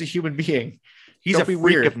guy. That's a human being. He's a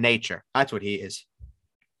freak of nature. That's what he is.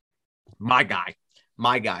 My guy.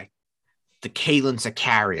 The Kalen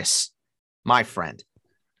Zacharias, my friend.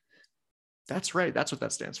 That's right. That's what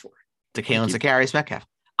that stands for. The Kalen Zacharias Metcalf.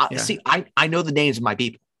 Yeah. See, I know the names of my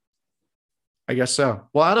people. I guess so.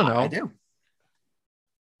 Well, I don't know. I do.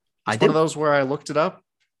 It's one of those where I looked it up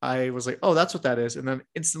I was like, oh, that's what that is, and then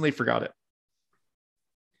instantly forgot it.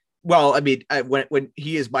 Well, I mean, when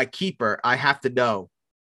he is my keeper, I have to know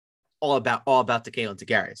all about the Kalen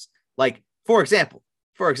Tagaris. Like, for example,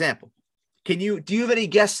 do you have any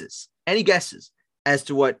guesses? Any guesses as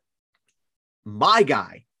to what my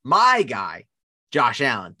guy, Josh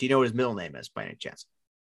Allen, do you know what his middle name is by any chance?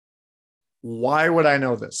 Why would I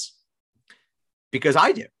know this? Because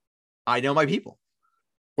I do. I know my people.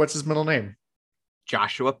 What's his middle name?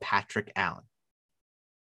 Joshua Patrick Allen.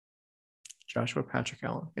 Joshua Patrick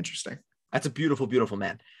Allen. Interesting. That's a beautiful, beautiful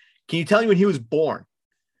man. Can you tell me when he was born?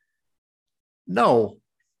 No.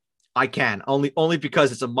 I can. Only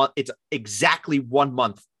because it's a month. It's exactly 1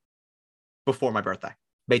 month before my birthday,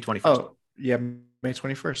 May 21st. Oh, yeah, May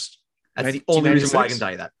 21st. That's the only reason why I can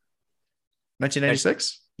tell you that.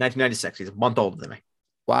 1996? 1996. He's a month older than me.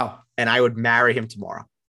 Wow. And I would marry him tomorrow.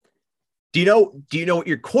 Do you know what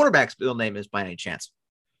your quarterback's middle name is by any chance?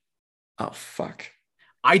 Oh, fuck.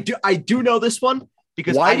 I do know this one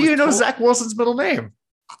because why do you know Zach Wilson's middle name?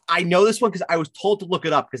 I know this one because I was told to look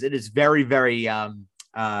it up because it is very, very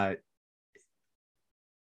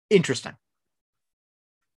interesting.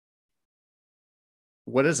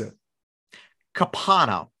 What is it?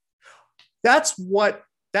 Capano. That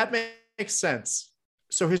makes sense.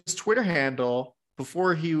 So his Twitter handle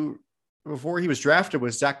before he was drafted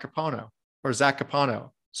was Zach Capano or Zach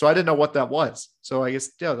Capano. So I didn't know what that was. So I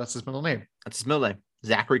guess, yeah, that's his middle name. That's his middle name.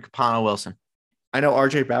 Zachary Capano Wilson. I know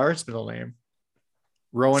RJ Barrett's middle name.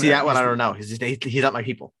 Rowan. See, that one I don't know. He's not my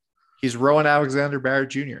people. He's Rowan Alexander Barrett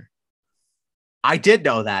Jr. I did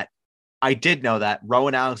know that.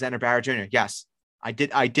 Rowan Alexander Barrett Jr. Yes, I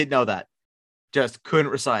did know that. Just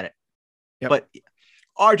couldn't recite it. Yep. But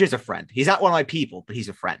RJ's a friend. He's not one of my people, but he's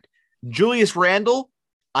a friend. Julius Randle,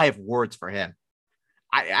 I have words for him.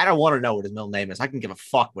 I don't want to know what his middle name is. I can give a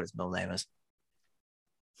fuck what his middle name is.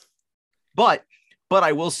 But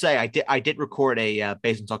I will say I did record a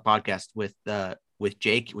Basement Talk podcast with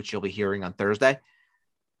Jake, which you'll be hearing on Thursday.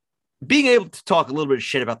 Being able to talk a little bit of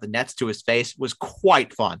shit about the Nets to his face was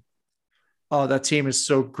quite fun. Oh, that team is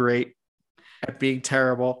so great at being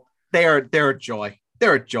terrible. They're a joy.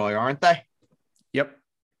 They're a joy, aren't they? Yep.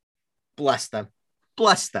 Bless them.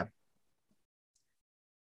 Bless them.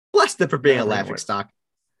 Bless them for being a laughingstock.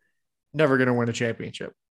 Never going to win a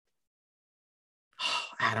championship.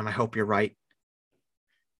 Adam, I hope you're right.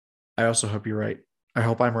 I also hope you're right. I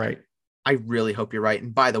hope I'm right. I really hope you're right.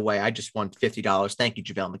 And by the way, I just won $50. Thank you,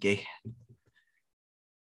 JaVale McGee.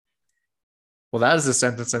 Well, that is a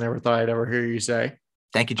sentence I never thought I'd ever hear you say.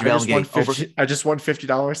 Thank you, JaVale McGee. I just won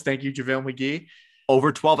 $50. Thank you, JaVale McGee.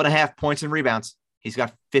 Over 12.5 points and rebounds. He's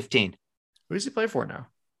got 15. Who does he play for now?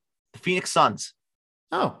 The Phoenix Suns.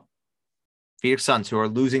 Oh. Phoenix Suns, who are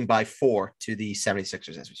losing by 4 to the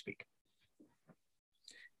 76ers as we speak.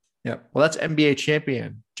 Yeah. Well, that's NBA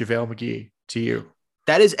champion JaVale McGee to you.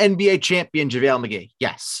 That is NBA champion JaVale McGee.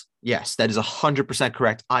 Yes. Yes, that is 100%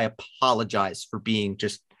 correct. I apologize for being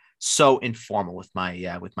just so informal with my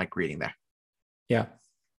greeting there. Yeah.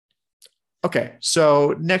 Okay.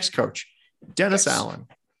 So next coach, Dennis Allen.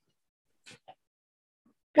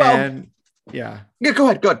 Well, and yeah. Yeah, go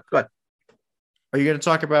ahead. Are you going to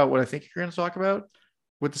talk about what I think you're going to talk about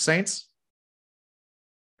with the Saints?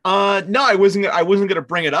 No, I wasn't going to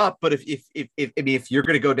bring it up, but if you're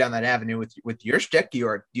going to go down that avenue with your shtick,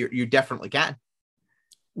 you definitely can.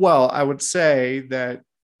 Well, I would say that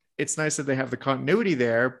it's nice that they have the continuity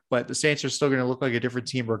there, but the Saints are still going to look like a different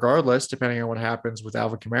team regardless, depending on what happens with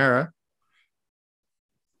Alvin Kamara.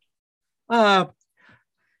 I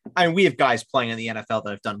mean, we have guys playing in the NFL that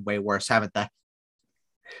have done way worse, haven't they?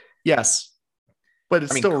 Yes, but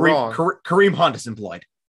it's still wrong. Kareem Hunt is employed.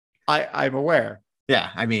 I'm aware. Yeah,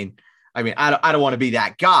 I mean, I don't want to be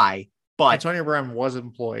that guy, but Antonio Brown was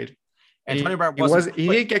employed. Antonio Brown wasn't. He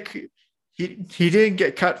didn't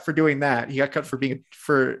get cut for doing that. He got cut for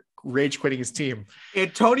rage quitting his team.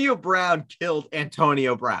 Antonio Brown killed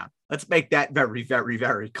Antonio Brown. Let's make that very, very,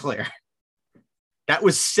 very clear. That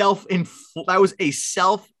was a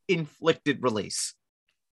self-inflicted release.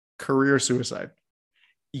 Career suicide.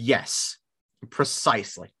 Yes,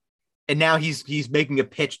 precisely. And now he's making a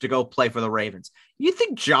pitch to go play for the Ravens. You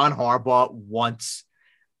think John Harbaugh wants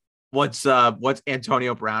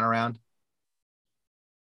Antonio Brown around?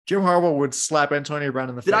 Jim Harbaugh would slap Antonio Brown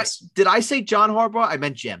in the face. Did I say John Harbaugh? I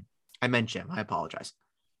meant Jim. I apologize.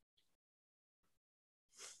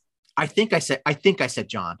 I think I said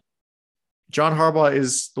John. John Harbaugh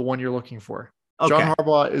is the one you're looking for. Okay. John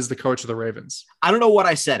Harbaugh is the coach of the Ravens. I don't know what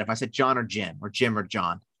I said. If I said John or Jim or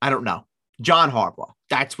John, I don't know. John Harbaugh.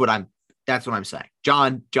 That's what I'm saying.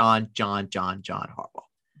 John Harbaugh.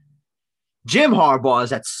 Jim Harbaugh is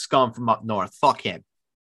that scum from up north. Fuck him.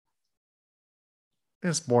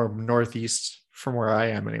 It's more northeast from where I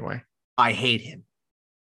am anyway. I hate him.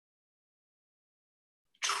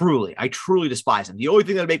 Truly, I truly despise him. The only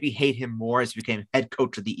thing that would make me hate him more is if he became head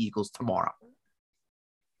coach of the Eagles tomorrow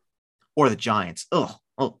or the Giants. Oh,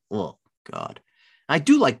 God. I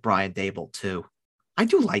do like Brian Dable too. I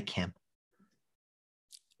do like him.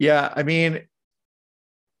 Yeah, I mean,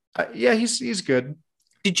 yeah, he's good.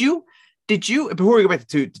 Did you before we go back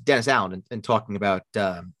to Dennis Allen and talking about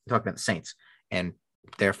the Saints and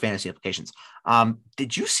their fantasy applications?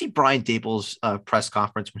 Did you see Brian Dable's press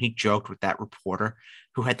conference when he joked with that reporter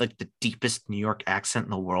who had like the deepest New York accent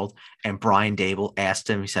in the world? And Brian Dable asked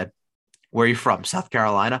him, he said, "Where are you from? South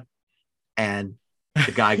Carolina?" And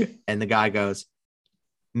the guy goes,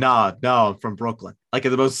 "No, I'm from Brooklyn." Like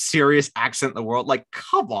in the most serious accent in the world. Like,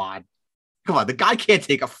 come on. The guy can't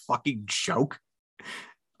take a fucking joke.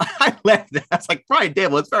 I laughed. That's like Brian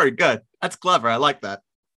Dable. It's very good. That's clever. I like that.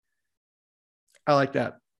 I like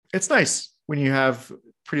that. It's nice when you have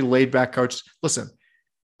pretty laid back coaches. Listen,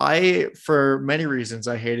 for many reasons,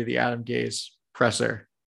 I hated the Adam Gase presser,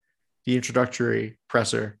 the introductory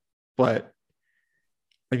presser. But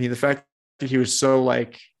I mean, the fact that he was so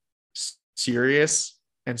like serious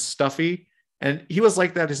and stuffy, and he was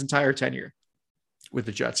like that his entire tenure with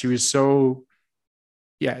the Jets. He was so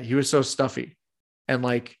stuffy and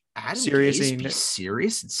like Adam serious. Gase be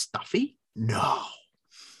serious and stuffy? No.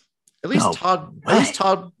 At least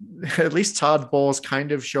Todd Bowles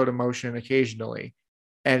kind of showed emotion occasionally.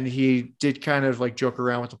 And he did kind of like joke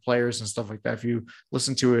around with the players and stuff like that. If you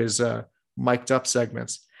listen to his mic'd up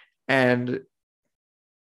segments. But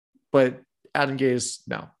Adam Gase,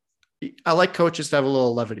 no. I like coaches to have a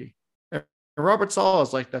little levity. And Robert Saleh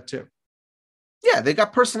is like that too. Yeah, they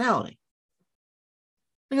got personality.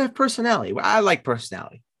 I like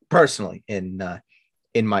personality personally in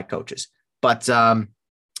my coaches. But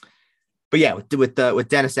yeah, with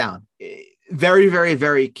Dennis Allen, very, very,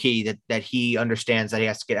 very key that he understands that he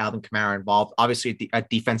has to get Alvin Kamara involved. Obviously, a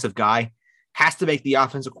defensive guy has to make the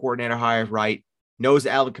offensive coordinator hire right. Knows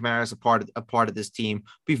that Alvin Kamara is a part of this team.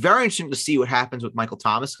 Be very interesting to see what happens with Michael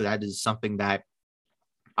Thomas, because that is something that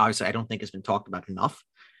obviously I don't think has been talked about enough.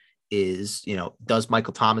 Is, does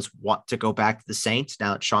Michael Thomas want to go back to the Saints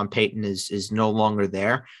now that Sean Payton is no longer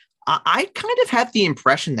there? I kind of have the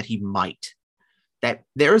impression that he might. That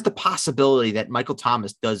there is the possibility that Michael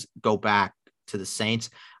Thomas does go back to the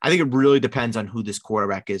Saints. I think it really depends on who this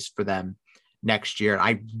quarterback is for them next year.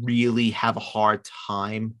 I really have a hard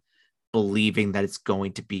time believing that it's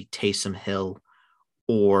going to be Taysom Hill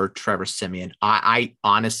or Trevor Siemian. I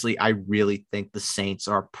honestly, I really think the Saints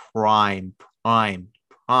are prime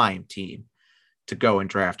team to go and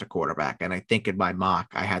draft a quarterback. And I think in my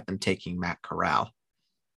mock, I had them taking Matt Corral.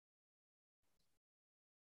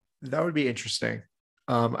 That would be interesting.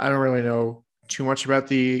 I don't really know too much about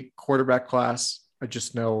the quarterback class. I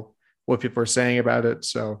just know what people are saying about it.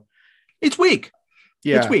 So it's weak.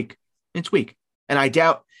 Yeah, it's weak. And I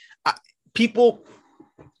doubt people.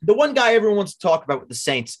 The one guy everyone wants to talk about with the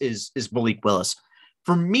Saints is Malik Willis.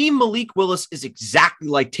 For me, Malik Willis is exactly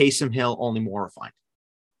like Taysom Hill, only more refined.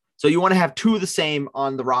 So you want to have two of the same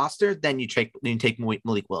on the roster, then you take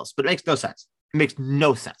Malik Willis. But it makes no sense. It makes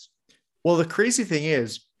no sense. Well, the crazy thing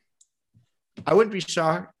is, I wouldn't be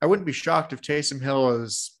shocked if Taysom Hill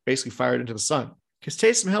is basically fired into the sun, because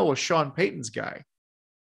Taysom Hill was Sean Payton's guy.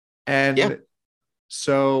 And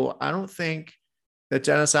so I don't think that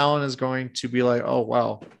Dennis Allen is going to be like, oh,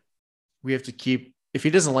 well, we have to keep, if he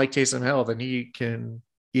doesn't like Taysom Hill, then he can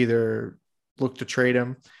either look to trade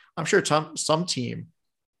him. I'm sure some team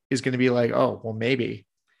is going to be like, oh, well, maybe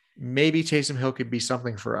Taysom Hill could be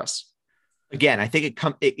something for us. Again, I think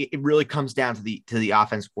it really comes down to the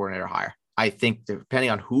offense coordinator hire. I think depending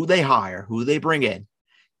on who they hire, who they bring in,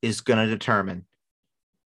 is going to determine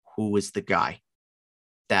who is the guy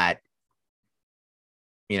that,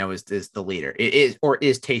 is the leader. Is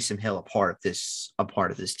Taysom Hill a part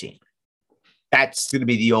of this team? That's going to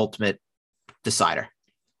be the ultimate decider.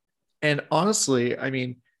 And honestly, I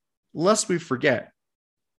mean, lest we forget,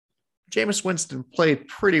 Jameis Winston played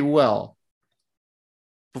pretty well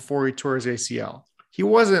before he tore his ACL. He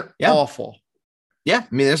wasn't awful. Yeah,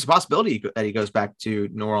 I mean, there's a possibility that he goes back to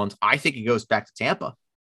New Orleans. I think he goes back to Tampa,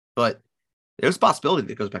 but there's a possibility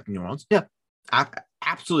that he goes back to New Orleans. Yeah,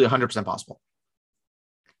 absolutely 100% possible.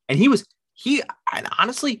 And he was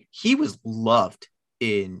loved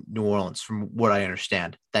in New Orleans, from what I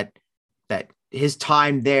understand. That his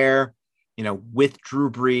time there, with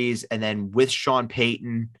Drew Brees and then with Sean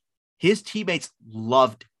Payton, his teammates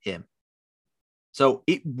loved him. So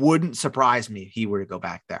it wouldn't surprise me if he were to go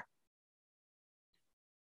back there.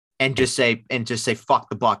 and just say fuck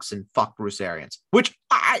the Bucks and fuck Bruce Arians, which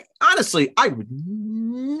I honestly I would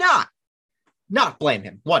not blame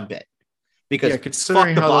him one bit, because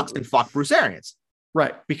considering fuck the how Bucks and fuck Bruce Arians.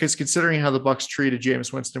 Right, because considering how the Bucks treated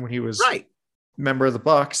Jameis Winston when he was right member of the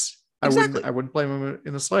Bucks, exactly. I wouldn't blame him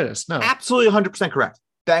in the slightest. No, absolutely 100% correct.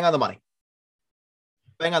 Bang on the money.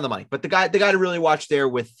 Bang on the money. But the guy to really watch there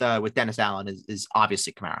with Dennis Allen is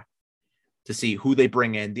obviously Kamara. To see who they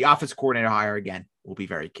bring in, the offensive coordinator hire again will be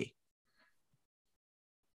very key.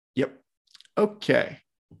 Yep. Okay.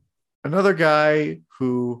 Another guy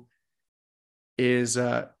who is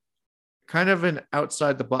kind of an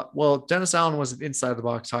outside the box. Well, Dennis Allen was an inside the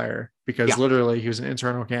box hire because literally he was an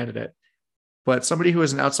internal candidate, but somebody who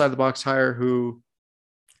was an outside the box hire who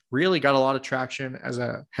really got a lot of traction as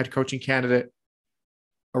a head coaching candidate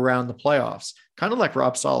around the playoffs, kind of like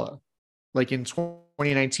Rob Saleh. Like in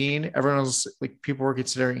 2019, everyone was like, people were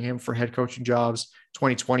considering him for head coaching jobs.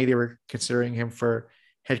 2020, they were considering him for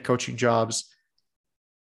head coaching jobs.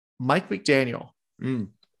 Mike McDaniel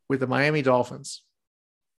with the Miami Dolphins.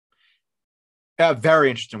 Very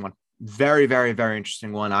interesting one. Very, very, very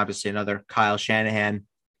interesting one. Obviously, another Kyle Shanahan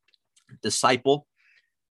disciple.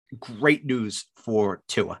 Great news for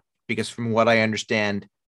Tua, because from what I understand,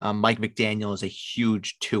 Mike McDaniel is a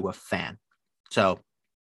huge Tua fan. So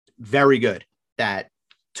very good that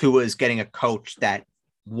Tua is getting a coach that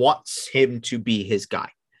wants him to be his guy.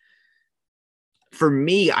 For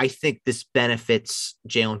me, I think this benefits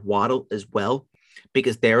Jalen Waddle as well,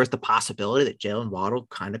 because there is the possibility that Jalen Waddle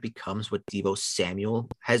kind of becomes what Deebo Samuel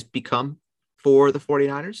has become for the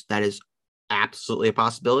 49ers. That is absolutely a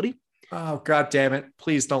possibility. Oh, God damn it.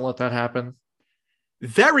 Please don't let that happen.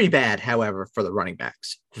 Very bad, however, for the running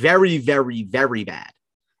backs. Very, very, very bad.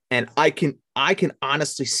 And I can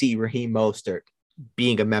honestly see Raheem Mostert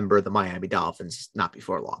being a member of the Miami Dolphins not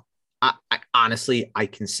before long. I honestly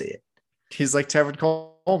can see it. He's like Tevin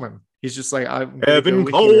Coleman. He's just like, I'm Tevin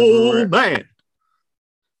Coleman.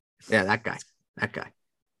 Yeah, that guy.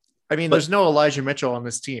 I mean, there's no Elijah Mitchell on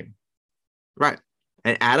this team. Right.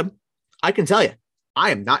 And Adam, I can tell you,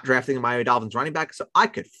 I am not drafting a Miami Dolphins running back, so I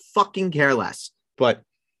could fucking care less. But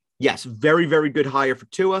yes, very, very good hire for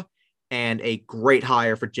Tua and a great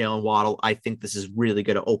hire for Jalen Waddle. I think this is really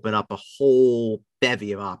going to open up a whole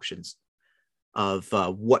bevy of options of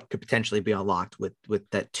what could potentially be unlocked with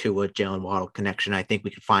that Tua Jalen Waddle connection. I think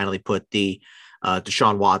we could finally put the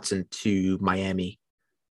Deshaun Watson to Miami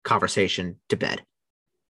conversation to bed.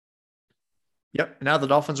 Yep. Now the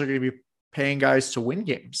Dolphins are going to be paying guys to win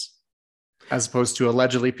games as opposed to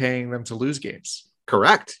allegedly paying them to lose games.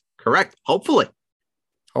 Correct. Hopefully.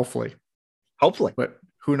 But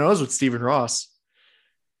who knows with Stephen Ross?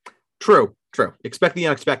 True. Expect the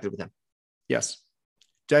unexpected with him. Yes.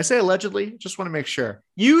 Did I say allegedly? Just want to make sure.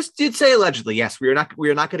 You did say allegedly. Yes, we are not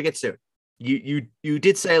going to get sued. You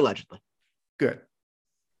did say allegedly. Good.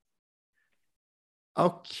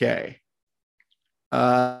 Okay.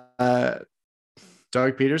 Doug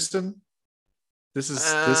Peterson. This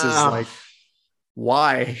is like,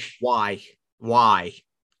 why?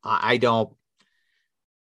 I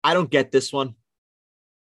don't get this one.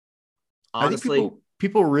 Honestly, I think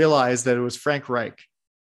people realize that it was Frank Reich.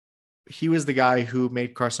 He was the guy who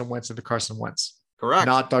made Carson Wentz into Carson Wentz. Correct.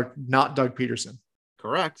 Not Doug Peterson.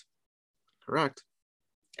 Correct.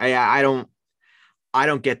 I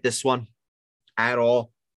don't get this one at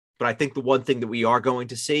all. But I think the one thing that we are going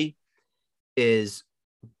to see is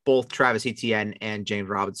both Travis Etienne and James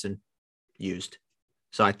Robinson used.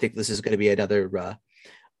 So I think this is going to be another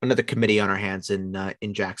committee on our hands in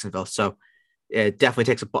Jacksonville. So it definitely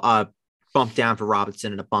takes a bump down for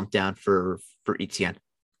Robinson and a bump down for Etienne.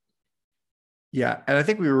 Yeah, and I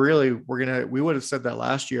think we would have said that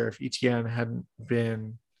last year if Etienne hadn't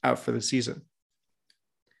been out for the season.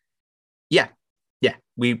 Yeah,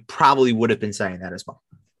 we probably would have been saying that as well.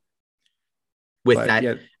 With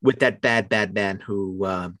that bad man who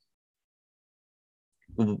will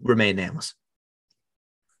remain nameless.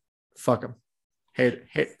 Fuck him. Hate.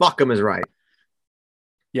 Fuck him is right.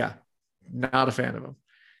 Yeah, not a fan of him.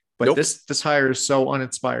 But this hire is so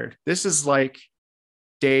uninspired. This is like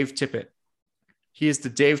Dave Tippett. He is the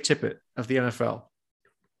Dave Tippett of the NFL.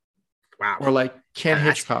 Wow. Or like Ken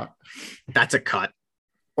Hitchcock. That's a cut.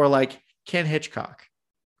 Or like Ken Hitchcock.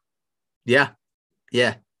 Yeah.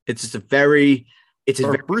 It's just very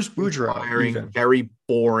Bruce Boudreaux, very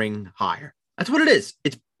boring hire. That's what it is.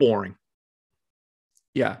 It's boring.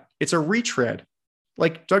 Yeah, it's a retread.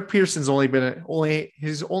 Like Doug Peterson's only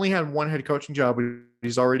had one head coaching job, but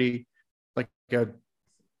he's already like an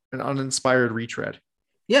uninspired retread.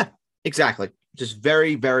 Yeah, exactly. Just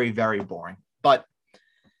very, very, very boring. But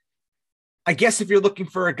I guess if you're looking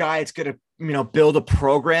for a guy that's going to, build a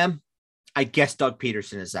program, I guess Doug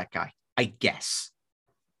Peterson is that guy. I guess.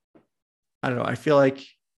 I don't know. I feel like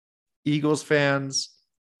Eagles fans,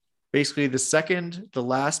 basically the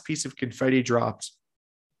last piece of confetti dropped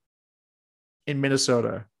in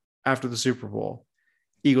Minnesota after the Super Bowl,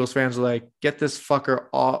 Eagles fans are like, get this fucker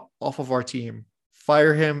off of our team.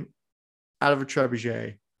 Fire him out of a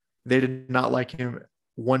trebuchet. They did not like him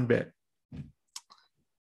one bit.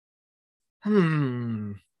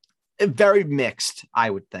 Very mixed, I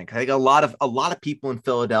would think. I think a lot of people in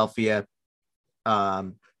Philadelphia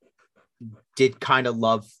did kind of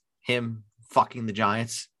love him fucking the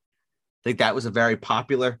Giants. I think that was a very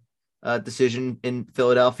popular decision in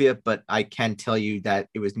Philadelphia, but I can tell you that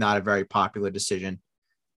it was not a very popular decision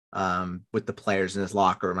with the players in his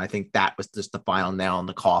locker room. I think that was just the final nail in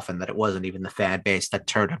the coffin, that it wasn't even the fan base that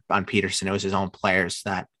turned on Peterson. It was his own players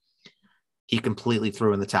that he completely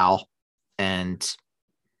threw in the towel. And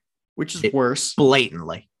which is worse.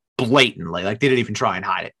 Blatantly. Like they didn't even try and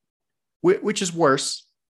hide it. Which is worse.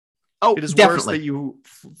 Oh, it is definitely worse that you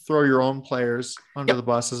throw your own players under the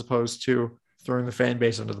bus as opposed to throwing the fan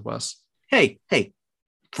base under the bus. Hey,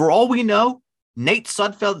 for all we know, Nate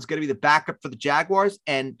Sudfeld is going to be the backup for the Jaguars,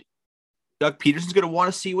 and Doug Peterson's going to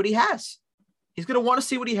want to see what he has. He's going to want to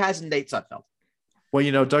see what he has in Nate Sudfeld.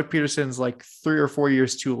 Well, Doug Peterson's like 3 or 4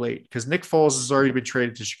 years too late because Nick Foles has already been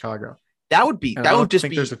traded to Chicago. That would be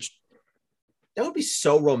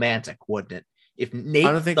so romantic, wouldn't it? If Nate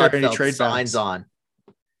Sudfeld signs on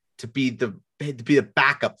to be the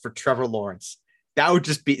backup for Trevor Lawrence. Oh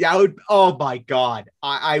my God.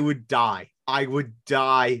 I would die. I would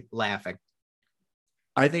die laughing.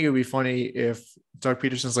 I think it would be funny if Doug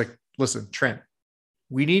Peterson's like, listen, Trent,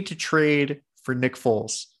 we need to trade for Nick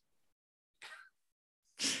Foles.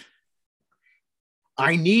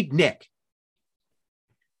 I need Nick.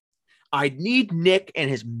 I need Nick and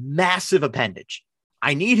his massive appendage.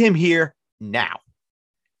 I need him here now.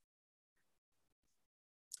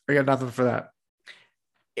 I got nothing for that.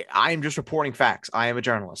 I am just reporting facts. I am a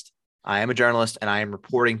journalist, and I am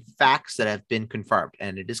reporting facts that have been confirmed.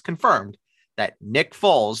 And it is confirmed that Nick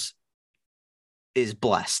Foles is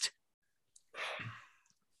blessed.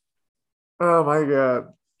 Oh my God.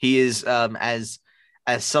 He is, as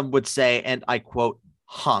some would say, and I quote,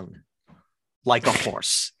 hung like a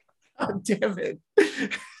horse. Oh, damn it.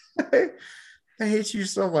 I hate you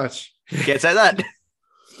so much. Can't say that.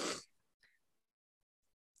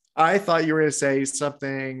 I thought you were going to say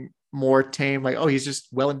something more tame, like, oh, he's just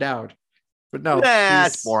well endowed. But no,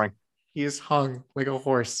 that's boring. He is hung like a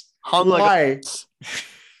horse. Hung like a horse.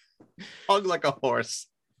 Hung like a horse.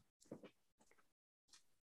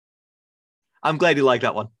 I'm glad you like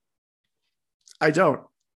that one. I don't.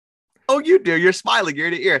 Oh, you do. You're smiling ear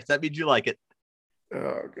to ear. That means you like it.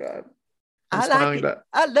 Oh God. I like it.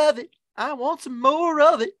 I love it. I want some more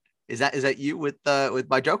of it. Is that you with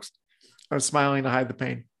my jokes? I'm smiling to hide the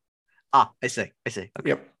pain. I see. Okay.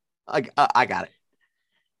 Yep. I got it.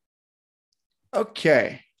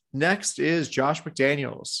 Okay. Next is Josh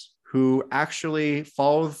McDaniels, who actually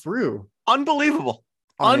followed through. Unbelievable.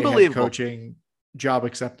 Head coaching job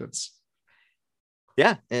acceptance.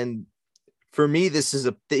 Yeah. And for me,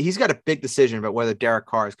 he's got a big decision about whether Derek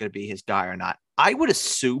Carr is going to be his guy or not. I would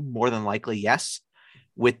assume more than likely, yes,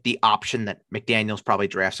 with the option that McDaniels probably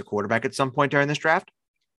drafts a quarterback at some point during this draft.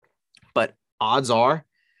 But odds are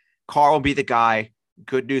Carr will be the guy.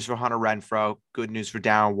 Good news for Hunter Renfrow. Good news for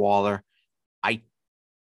Darren Waller. I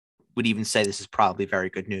would even say this is probably very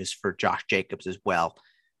good news for Josh Jacobs as well,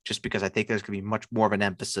 just because I think there's going to be much more of an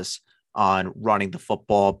emphasis on running the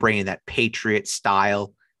football, bringing that Patriot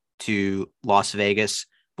style to Las Vegas,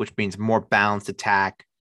 which means more balanced attack,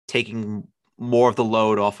 taking more of the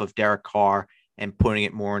load off of Derek Carr and putting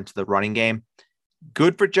it more into the running game.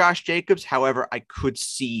 Good for Josh Jacobs. However, I could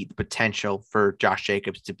see the potential for Josh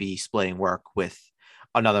Jacobs to be splitting work with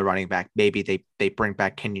another running back. Maybe they bring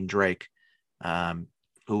back Kenyon Drake,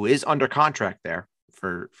 who is under contract there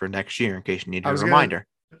for next year, in case you need a reminder.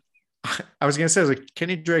 I was going to say, like,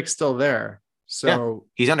 Kenyon Drake's still there. So yeah,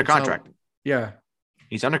 he's under contract. Yeah.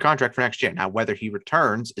 He's under contract for next year. Now, whether he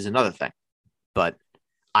returns is another thing. But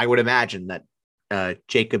I would imagine that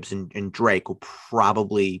Jacobs and Drake will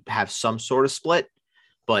probably have some sort of split.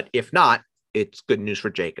 But if not, it's good news for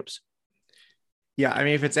Jacobs. Yeah, I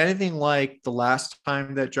mean, if it's anything like the last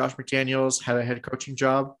time that Josh McDaniels had a head coaching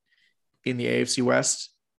job in the AFC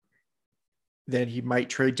West, then he might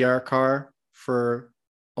trade Derek Carr for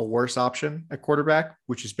a worse option at quarterback,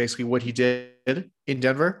 which is basically what he did in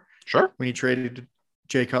Denver. Sure. When he traded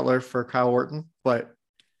Jay Cutler for Kyle Orton. But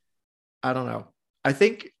I don't know. I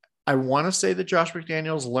think I want to say that Josh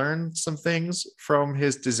McDaniels learned some things from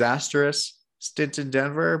his disastrous stint in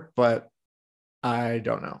Denver, but I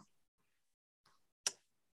don't know.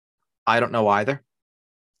 I don't know either.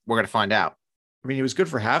 We're going to find out. I mean, he was good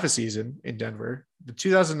for half a season in Denver. The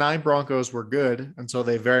 2009 Broncos were good until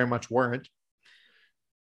they very much weren't.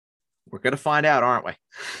 We're going to find out, aren't we?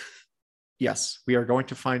 Yes, we are going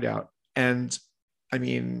to find out. And I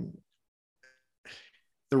mean,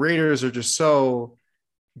 the Raiders are just so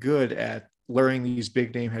good at luring these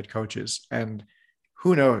big name head coaches. And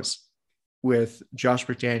who knows with Josh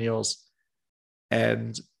McDaniels.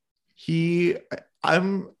 And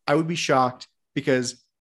I would be shocked because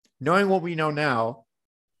knowing what we know now,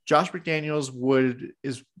 Josh McDaniels would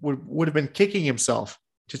have been kicking himself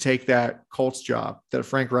to take that Colts job that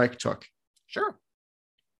Frank Reich took. Sure.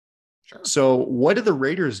 So what did the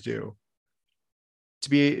Raiders do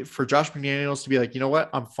for Josh McDaniels to be like, you know what?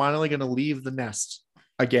 I'm finally going to leave the nest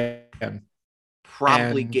again.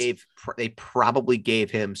 They probably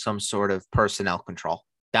gave him some sort of personnel control.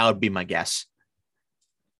 That would be my guess.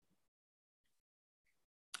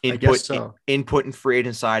 Input in free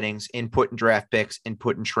agent signings, input in draft picks,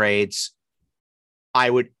 input in trades. I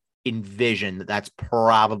would envision that that's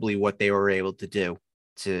probably what they were able to do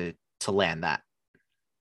to land that.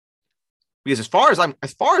 Because as far as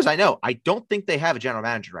I know, I don't think they have a general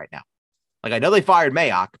manager right now. Like I know they fired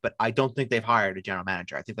Mayock, but I don't think they've hired a general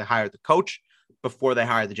manager. I think they hired the coach before they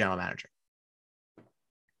hired the general manager.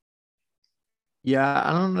 Yeah,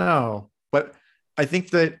 I don't know. But I think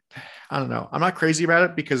that, I don't know. I'm not crazy about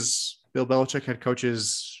it because Bill Belichick had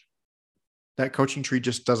coaches. That coaching tree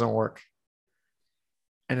just doesn't work.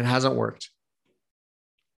 And it hasn't worked.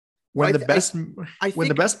 When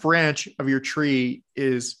the best branch of your tree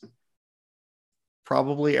is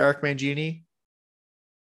probably Eric Mangini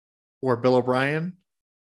or Bill O'Brien,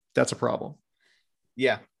 that's a problem.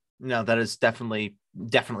 Yeah. No, that is definitely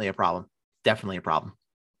a problem. Definitely a problem.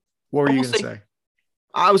 What were you going to say?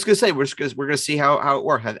 I was going to say we're going to see how it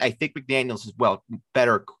works. I think McDaniels is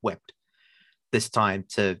better equipped this time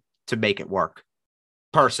to make it work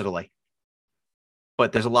personally.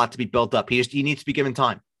 But there's a lot to be built up. He needs to be given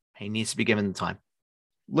time. He needs to be given the time.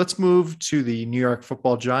 Let's move to the New York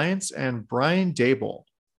Football Giants and Brian Daboll.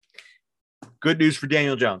 Good news for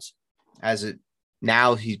Daniel Jones.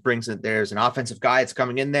 Now he brings it. There's an offensive guy that's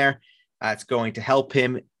coming in there. It's going to help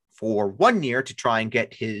him for 1 year to try and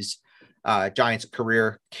get his Giants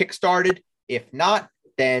career kickstarted. If not,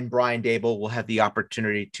 then Brian Daboll will have the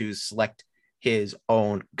opportunity to select his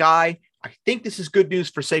own guy. I think this is good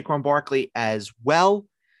news for Saquon Barkley as well.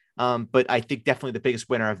 But I think definitely the biggest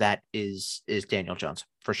winner of that is Daniel Jones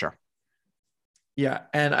for sure. Yeah.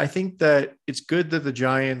 And I think that it's good that the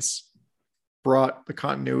Giants brought the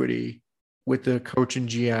continuity with the coach and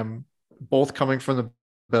GM, both coming from the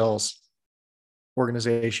Bills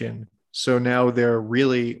organization. So now they're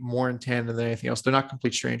really more in tandem than anything else. They're not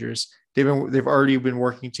complete strangers. They've already been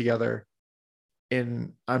working together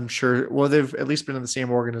they've at least been in the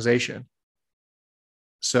same organization.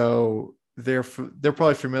 So they're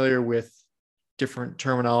probably familiar with different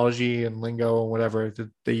terminology and lingo and whatever that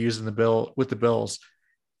they use with the Bills,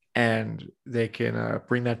 and they can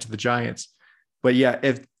bring that to the Giants. But yeah,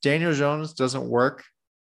 if Daniel Jones doesn't work,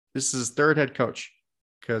 this is his third head coach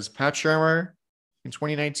because Pat Shurmur in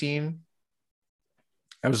 2019,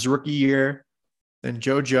 that was his rookie year. Then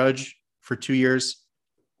Joe Judge for 2 years,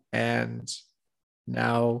 and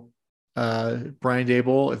now Brian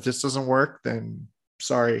Daboll. If this doesn't work, then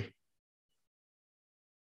sorry.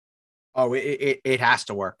 Oh, it has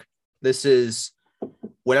to work. This is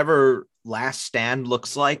whatever last stand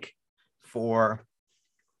looks like for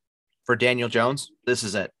Daniel Jones. This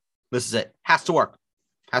is it. Has to work.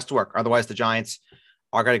 Otherwise, the Giants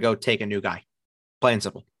are going to go take a new guy. Plain and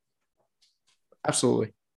simple.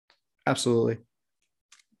 Absolutely.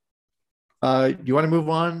 Do you want to move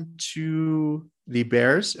on to the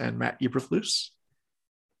Bears and Matt Eberflus?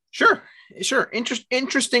 Sure.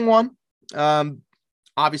 Interesting one.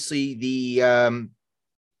 Obviously, the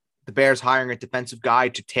Bears hiring a defensive guy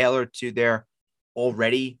to tailor to their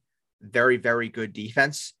already very, very good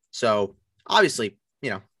defense. So obviously,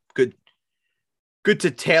 good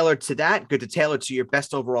to tailor to that. Good to tailor to your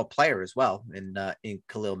best overall player as well, in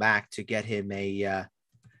Khalil Mack, to get him a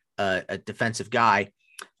defensive guy.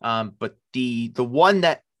 But the one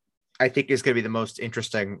that I think is going to be the most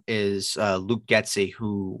interesting is Luke Getsy,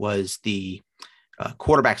 who was the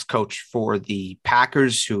quarterbacks coach for the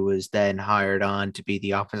Packers, who was then hired on to be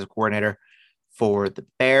the offensive coordinator for the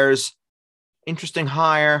Bears. Interesting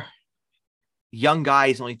hire. Young guy.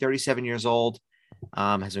 He's only 37 years old.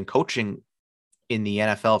 Has been coaching in the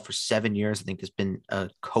NFL for 7 years. I think has been a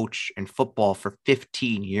coach in football for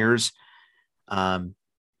 15 years. I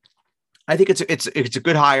think it's a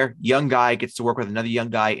good hire. Young guy gets to work with another young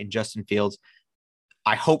guy in Justin Fields.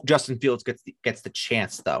 I hope Justin Fields gets the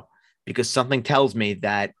chance though, because something tells me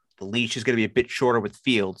that the leash is going to be a bit shorter with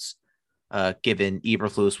Fields. Given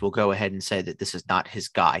Eberflus will go ahead and say that this is not his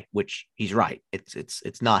guy, which he's right.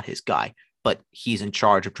 It's not his guy, but he's in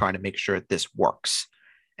charge of trying to make sure this works,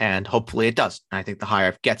 and hopefully it does. And I think the hire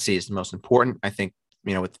of Getsy is the most important. I think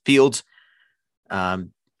with Fields,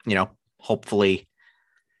 hopefully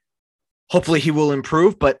he will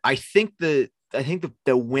improve. But I think the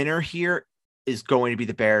winner here is going to be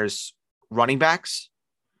the Bears running backs.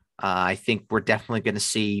 I think we're definitely going to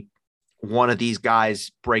see one of these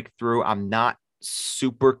guys break through. I'm not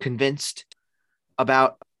super convinced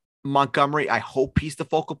about Montgomery. I hope he's the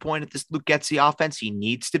focal point of this Luke Getsy offense. He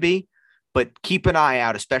needs to be, but keep an eye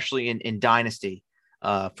out, especially in Dynasty,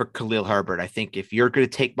 for Khalil Herbert. I think if you're going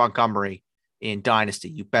to take Montgomery in Dynasty,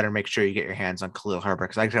 you better make sure you get your hands on Khalil Herbert,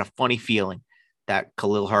 because I got a funny feeling that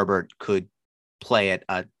Khalil Herbert could play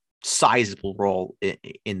a sizable role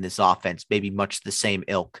in this offense, maybe much the same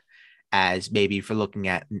ilk as maybe if you're looking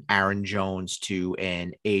at an Aaron Jones to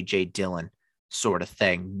an A.J. Dillon sort of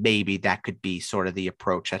thing. Maybe that could be sort of the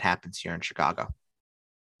approach that happens here in Chicago.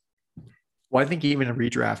 Well, I think even a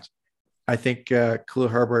redraft, I think Khalil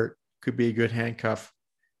Herbert could be a good handcuff,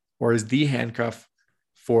 or is the handcuff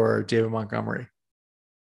for David Montgomery.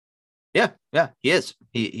 Yeah, he is.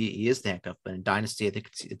 He is the handcuff. But in Dynasty, I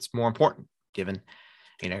think it's more important, given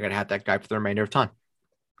you're going to have that guy for the remainder of time.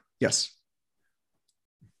 Yes.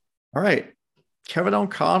 All right. Kevin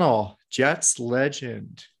O'Connell, Jets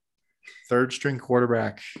legend, third string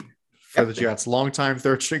quarterback for the Jets, longtime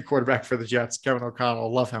third string quarterback for the Jets. Kevin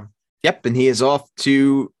O'Connell, love him. Yep. And he is off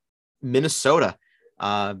to Minnesota.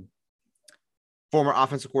 Former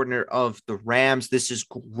offensive coordinator of the Rams. This is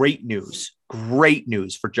great news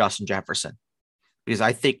for Justin Jefferson, because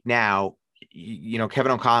I think now,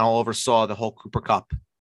 Kevin O'Connell oversaw the whole Cooper Kupp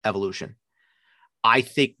evolution. I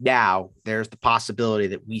think now there's the possibility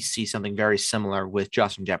that we see something very similar with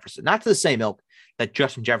Justin Jefferson, not to the same ilk that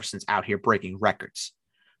Justin Jefferson's out here breaking records,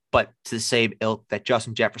 but to the same ilk that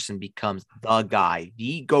Justin Jefferson becomes the guy,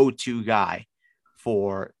 the go-to guy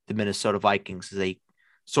for the Minnesota Vikings as they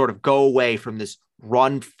sort of go away from this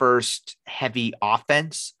run first heavy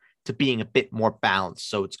offense to being a bit more balanced.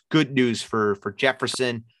 So it's good news for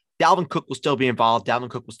Jefferson. Dalvin Cook will still be involved.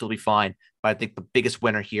 Dalvin Cook will still be fine. But I think the biggest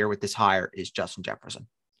winner here with this hire is Justin Jefferson.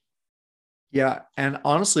 Yeah. And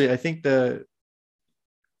honestly, I think the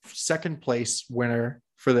second place winner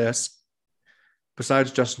for this,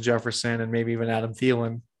 besides Justin Jefferson and maybe even Adam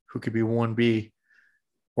Thielen, who could be 1B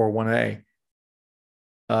or 1A,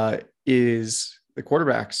 is the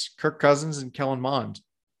quarterbacks, Kirk Cousins and Kellen Mond.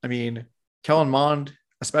 I mean, Kellen Mond,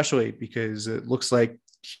 especially because it looks like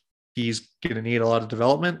he's going to need a lot of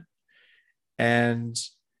development. And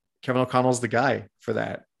Kevin O'Connell's the guy for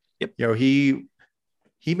that. Yep.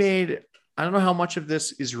 He made, I don't know how much of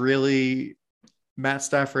this is really Matt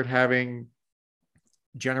Stafford having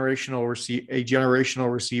a generational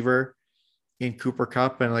receiver in Cooper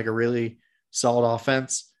Kupp and like a really solid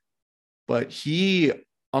offense, but he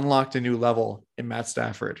unlocked a new level in Matt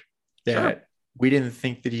Stafford that we didn't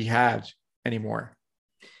think that he had anymore.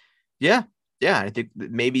 Yeah. I think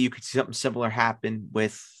that maybe you could see something similar happen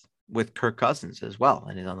with Kirk Cousins as well.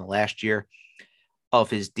 And on the last year of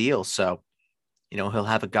his deal. So, he'll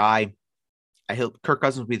have a guy. Kirk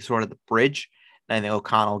Cousins will be sort of the bridge. And I think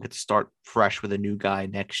O'Connell will get to start fresh with a new guy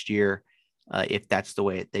next year. If that's the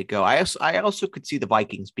way they go. I also could see the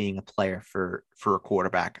Vikings being a player for a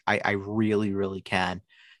quarterback. I really, really can.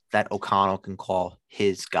 That O'Connell can call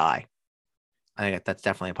his guy. I think that's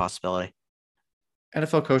definitely a possibility.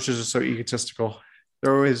 NFL coaches are so egotistical. They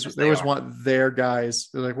always want their guys.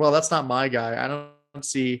 They're like, well, that's not my guy. I don't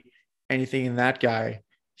see anything in that guy.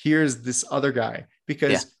 Here's this other guy.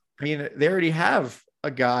 Because, they already have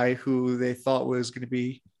a guy who they thought was going to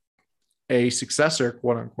be a successor,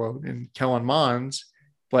 quote unquote, in Kellen Mond,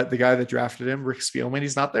 but the guy that drafted him, Rick Spielman,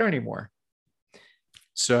 he's not there anymore.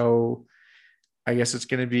 So I guess it's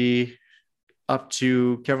going to be up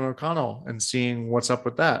to Kevin O'Connell and seeing what's up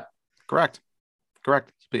with that. Correct.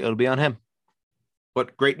 It'll be on him.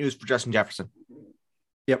 But great news for Justin Jefferson.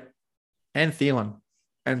 Yep. And Thielen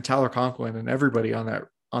and Tyler Conklin and everybody on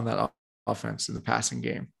that offense in the passing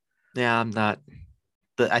game. Yeah, I'm not.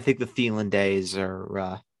 I think the Thielen days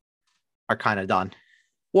are kind of done.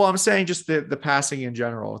 Well, I'm saying just the passing in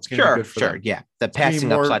general. It's going to be good for them. Yeah, the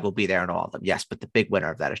passing upside will be there in all of them. Yes, but the big winner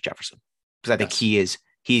of that is Jefferson, because I think he's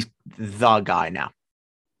the guy now.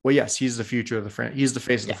 Well, yes, he's the future of he's the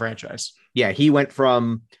face of the Yeah. franchise. Yeah. He went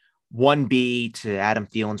from 1B to Adam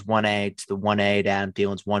Thielen's 1A to the 1A to Adam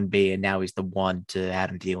Thielen's 1B. And now he's the 1 to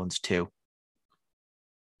Adam Thielen's 2.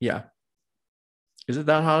 Yeah. Is it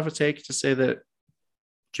that hot of a take to say that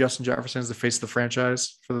Justin Jefferson is the face of the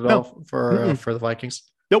franchise for the No. for the Vikings?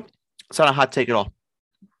 Nope. It's not a hot take at all.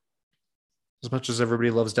 As much as everybody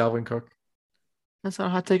loves Dalvin Cook. That's not a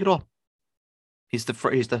hot take at all. He's the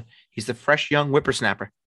fresh young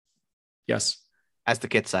whippersnapper, Yes. as the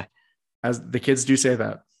kids say. As the kids do say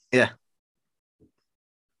that. Yeah.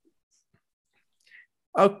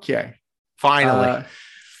 Okay. Finally.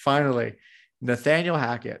 Nathaniel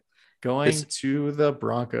Hackett going to the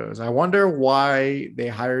Broncos. I wonder why they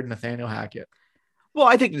hired Nathaniel Hackett. Well,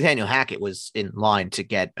 I think Nathaniel Hackett was in line to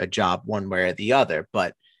get a job one way or the other,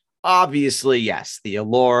 but obviously, yes, the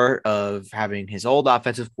allure of having his old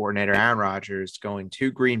offensive coordinator, Aaron Rodgers, going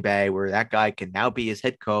to Green Bay, where that guy can now be his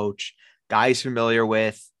head coach, guys familiar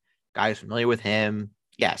with him.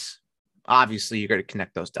 Yes, obviously, you're going to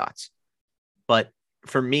connect those dots. But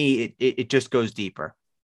for me, it just goes deeper.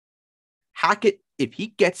 Hackett, if he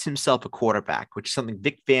gets himself a quarterback, which is something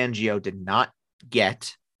Vic Fangio did not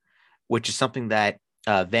get, which is something that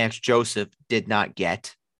Vance Joseph did not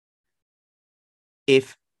get,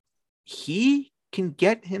 if he can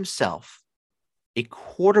get himself a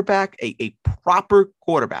quarterback, a proper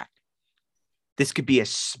quarterback, this could be a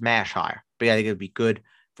smash hire. But I think it would be good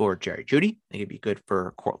for Jerry Jeudy. I think it'd be good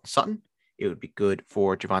for Courtland Sutton. It would be good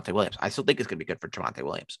for Javonte Williams. I still think it's going to be good for Javonte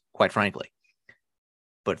Williams, quite frankly.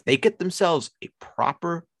 But if they get themselves a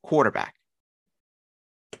proper quarterback,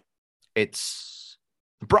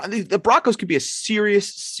 the Broncos could be a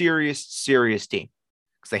serious team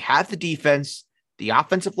because they have the defense. The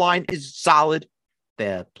offensive line is solid.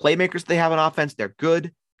 The playmakers they have on offense, they're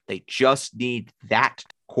good. They just need that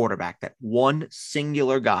quarterback, that one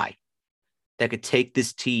singular guy that could take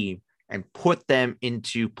this team and put them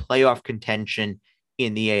into playoff contention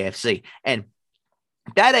in the AFC. And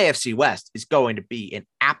that AFC West is going to be an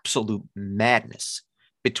absolute madness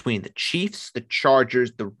between the Chiefs, the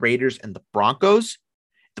Chargers, the Raiders, and the Broncos.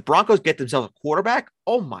 The Broncos get themselves a quarterback.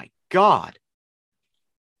 Oh my God.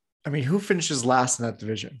 I mean, who finishes last in that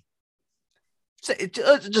division?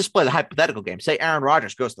 Let's just play the hypothetical game. Say Aaron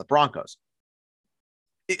Rodgers goes to the Broncos.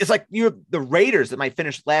 It's like you have the Raiders that might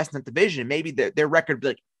finish last in that division. Maybe their record would be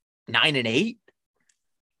like 9-8.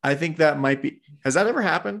 I think that might be. Has that ever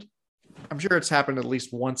happened? I'm sure it's happened at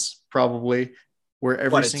least once, probably, where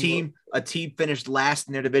a team finished last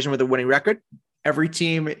in their division with a winning record. Every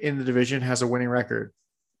team in the division has a winning record.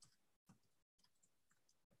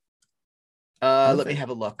 Let me have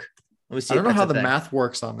a look. Let me see. I don't know how the math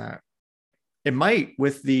works on that. It might,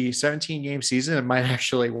 with the 17 game season, it might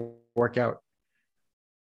actually work out.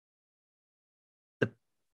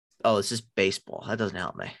 This is baseball. That doesn't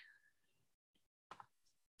help me.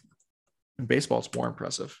 In baseball, it's more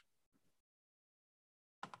impressive.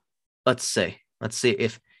 Let's see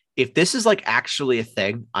if this is like actually a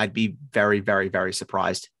thing. I'd be very, very, very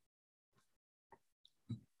surprised.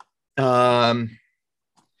 Let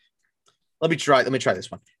me try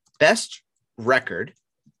this one. Best record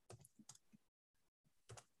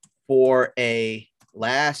for a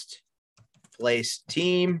last place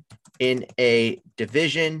team in a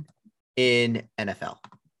division in NFL.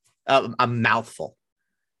 A mouthful.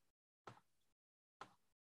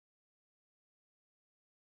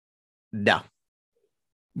 No.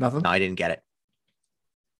 Nothing? No, I didn't get it.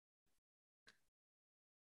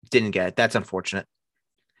 Didn't get it. That's unfortunate.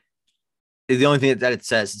 The only thing that it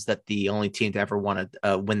says is that the only team to ever want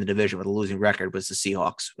to win the division with a losing record was the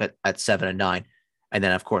Seahawks at 7-9, and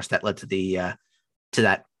then of course that led to the to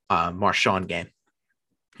that Marshawn game.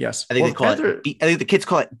 Yes, I think they call it. I think the kids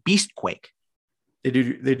call it Beastquake. They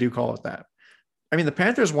do call it that. I mean, the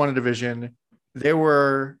Panthers won a division. They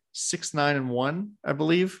were 6-9-1, I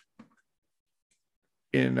believe,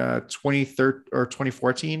 in 2013 or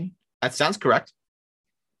 2014. That sounds correct.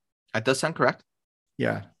 That does sound correct.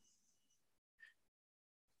 Yeah.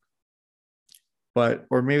 But,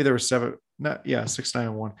 or maybe there were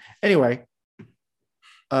 6-9-1. Anyway,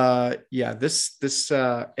 this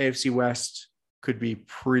AFC West could be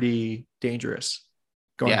pretty dangerous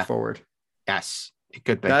going forward. Yes, it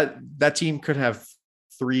could be. That team could have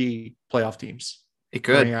 3 playoff teams. It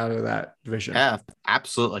could coming out of that division. Yeah,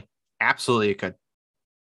 absolutely, it could.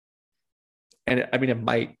 And I mean, it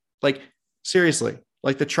might. Like, seriously,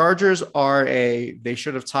 like the Chargers they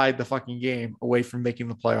should have tied the fucking game away from making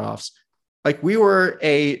the playoffs. Like, we were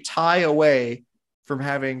a tie away from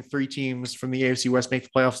having 3 teams from the AFC West make the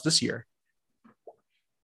playoffs this year.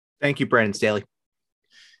 Thank you, Brandon Staley.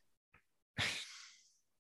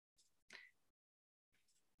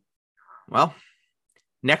 Well,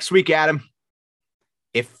 next week, Adam,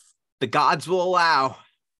 if the gods will allow,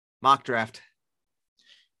 mock draft.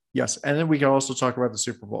 Yes. And then we can also talk about the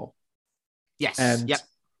Super Bowl. Yes. And yep.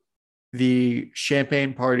 The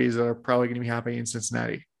champagne parties that are probably going to be happening in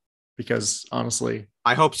Cincinnati, because honestly,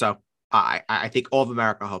 I hope so. I think all of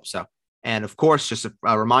America hopes so. And of course, just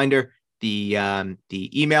a reminder, the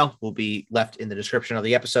email will be left in the description of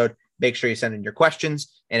the episode. Make sure you send in your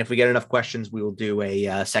questions. And if we get enough questions, we will do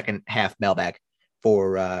a second half mailbag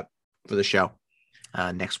for the show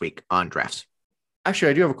next week on drafts.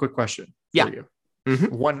 Actually, I do have a quick question for you.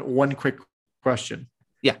 Mm-hmm. One quick question.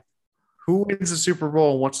 Yeah. Who wins the Super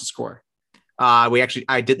Bowl and what's the score?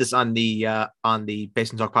 I did this on the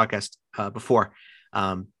Basement Talk podcast before,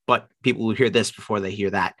 but people will hear this before they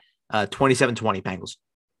hear that. 27-20 Bengals.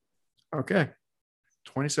 Okay.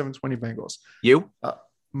 27-20 Bengals. You?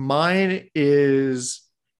 Mine is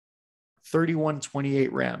 31-28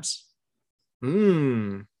 Rams.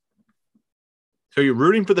 So you're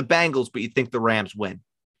rooting for the Bengals, but you think the Rams win?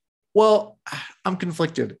 Well, I'm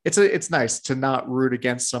conflicted. It's nice to not root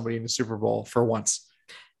against somebody in the Super Bowl for once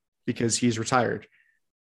because he's retired.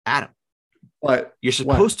 Adam, but you're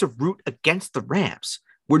supposed to root against the Rams.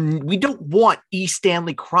 We don't want E.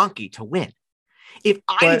 Stanley Kroenke to win. If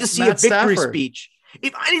I need to see a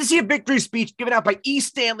victory speech given out by E.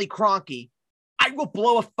 Stanley Kroenke, I will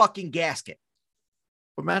blow a fucking gasket.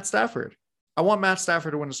 But Matt Stafford. I want Matt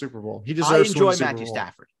Stafford to win the Super Bowl. He deserves to win the Super Bowl. I enjoy Matthew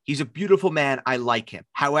Stafford. He's a beautiful man. I like him.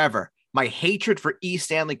 However, my hatred for E.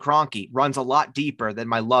 Stanley Kroenke runs a lot deeper than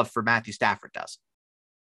my love for Matthew Stafford does.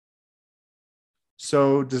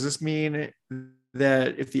 So does this mean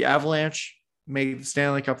that if the Avalanche made the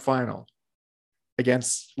Stanley Cup final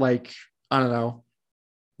against, like, I don't know,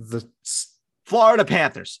 the Florida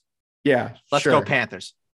Panthers? Yeah. Let's go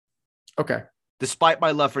Panthers. Okay. Despite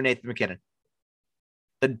my love for Nathan McKinnon.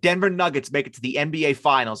 The Denver Nuggets make it to the NBA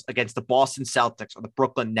Finals against the Boston Celtics or the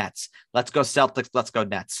Brooklyn Nets. Let's go Celtics. Let's go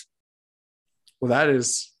Nets. Well, that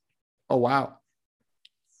is, oh, wow.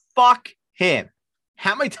 Fuck him.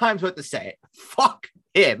 How many times do I have to say it? Fuck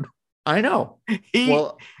him. I know.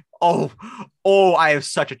 I have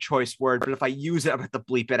such a choice word, but if I use it, I'm going to have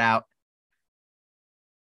to bleep it out.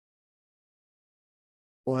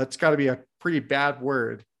 Well, it's got to be a pretty bad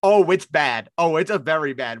word. Oh, it's bad. Oh, it's a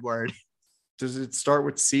very bad word. Does it start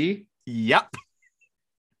with C? Yep.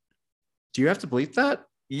 Do you have to bleep that?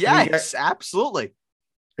 Yes, absolutely.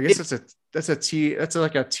 I guess that's a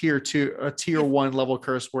tier 2, a tier 1 level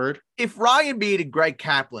curse word. If Ryan Mead and Greg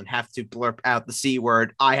Kaplan have to blurp out the C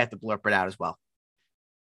word, I have to blurp it out as well.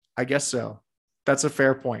 I guess so. That's a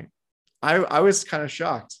fair point. I was kind of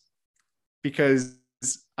shocked because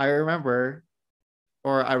I remember,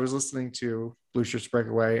 or I was listening to Blue Shirts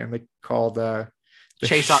Breakaway and they called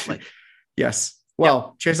Chase Utley. Yes.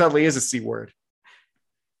 Well, yep. Chase Utley is a C word.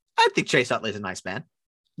 I think Chase Utley is a nice man.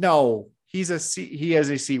 No, he has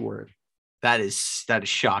a C word. That is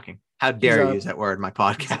shocking. How dare you use that word in my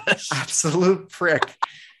podcast? Absolute prick.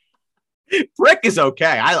 Prick is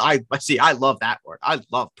okay. I see. I love that word. I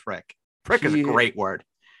love prick. Prick is a great word.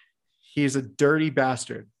 He's a dirty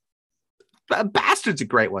bastard. Bastard's a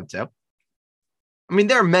great one too. I mean,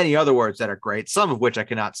 there are many other words that are great, some of which I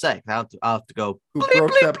cannot say. I'll have to go. Who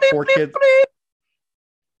broke that poor kid?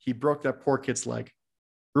 He broke that poor kid's leg.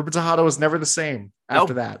 Ruben Tejada was never the same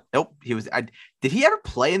after that. Nope. He was. Did he ever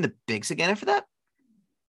play in the bigs again after that?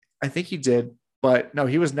 I think he did, but no,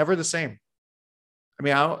 he was never the same. I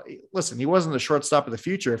mean, listen, he wasn't the shortstop of the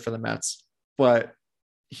future for the Mets, but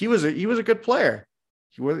he was a good player.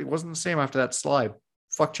 He wasn't the same after that slide.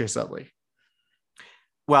 Fuck Chase Utley.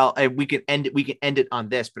 Well, we can end it on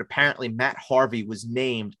this, but apparently Matt Harvey was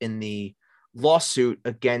named in the lawsuit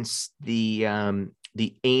against the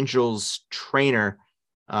Angels trainer,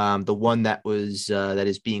 the one that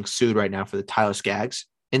is being sued right now for the Tyler Skaggs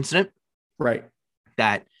incident. Right.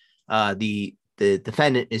 That the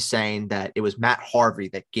defendant is saying that it was Matt Harvey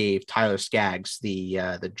that gave Tyler Skaggs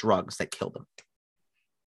the drugs that killed him.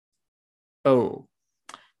 Oh,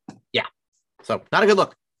 yeah. So not a good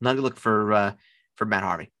look. Not a good look for Matt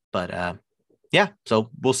Harvey. But yeah, so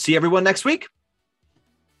we'll see everyone next week.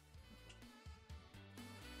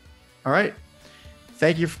 All right.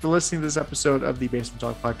 Thank you for listening to this episode of the Basement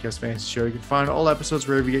Talk Podcast Fantasy Show. You can find all episodes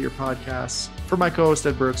wherever you get your podcasts. For my co-host,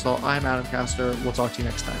 Ed Birdsall, I'm Adam Castor. We'll talk to you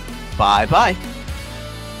next time. Bye-bye.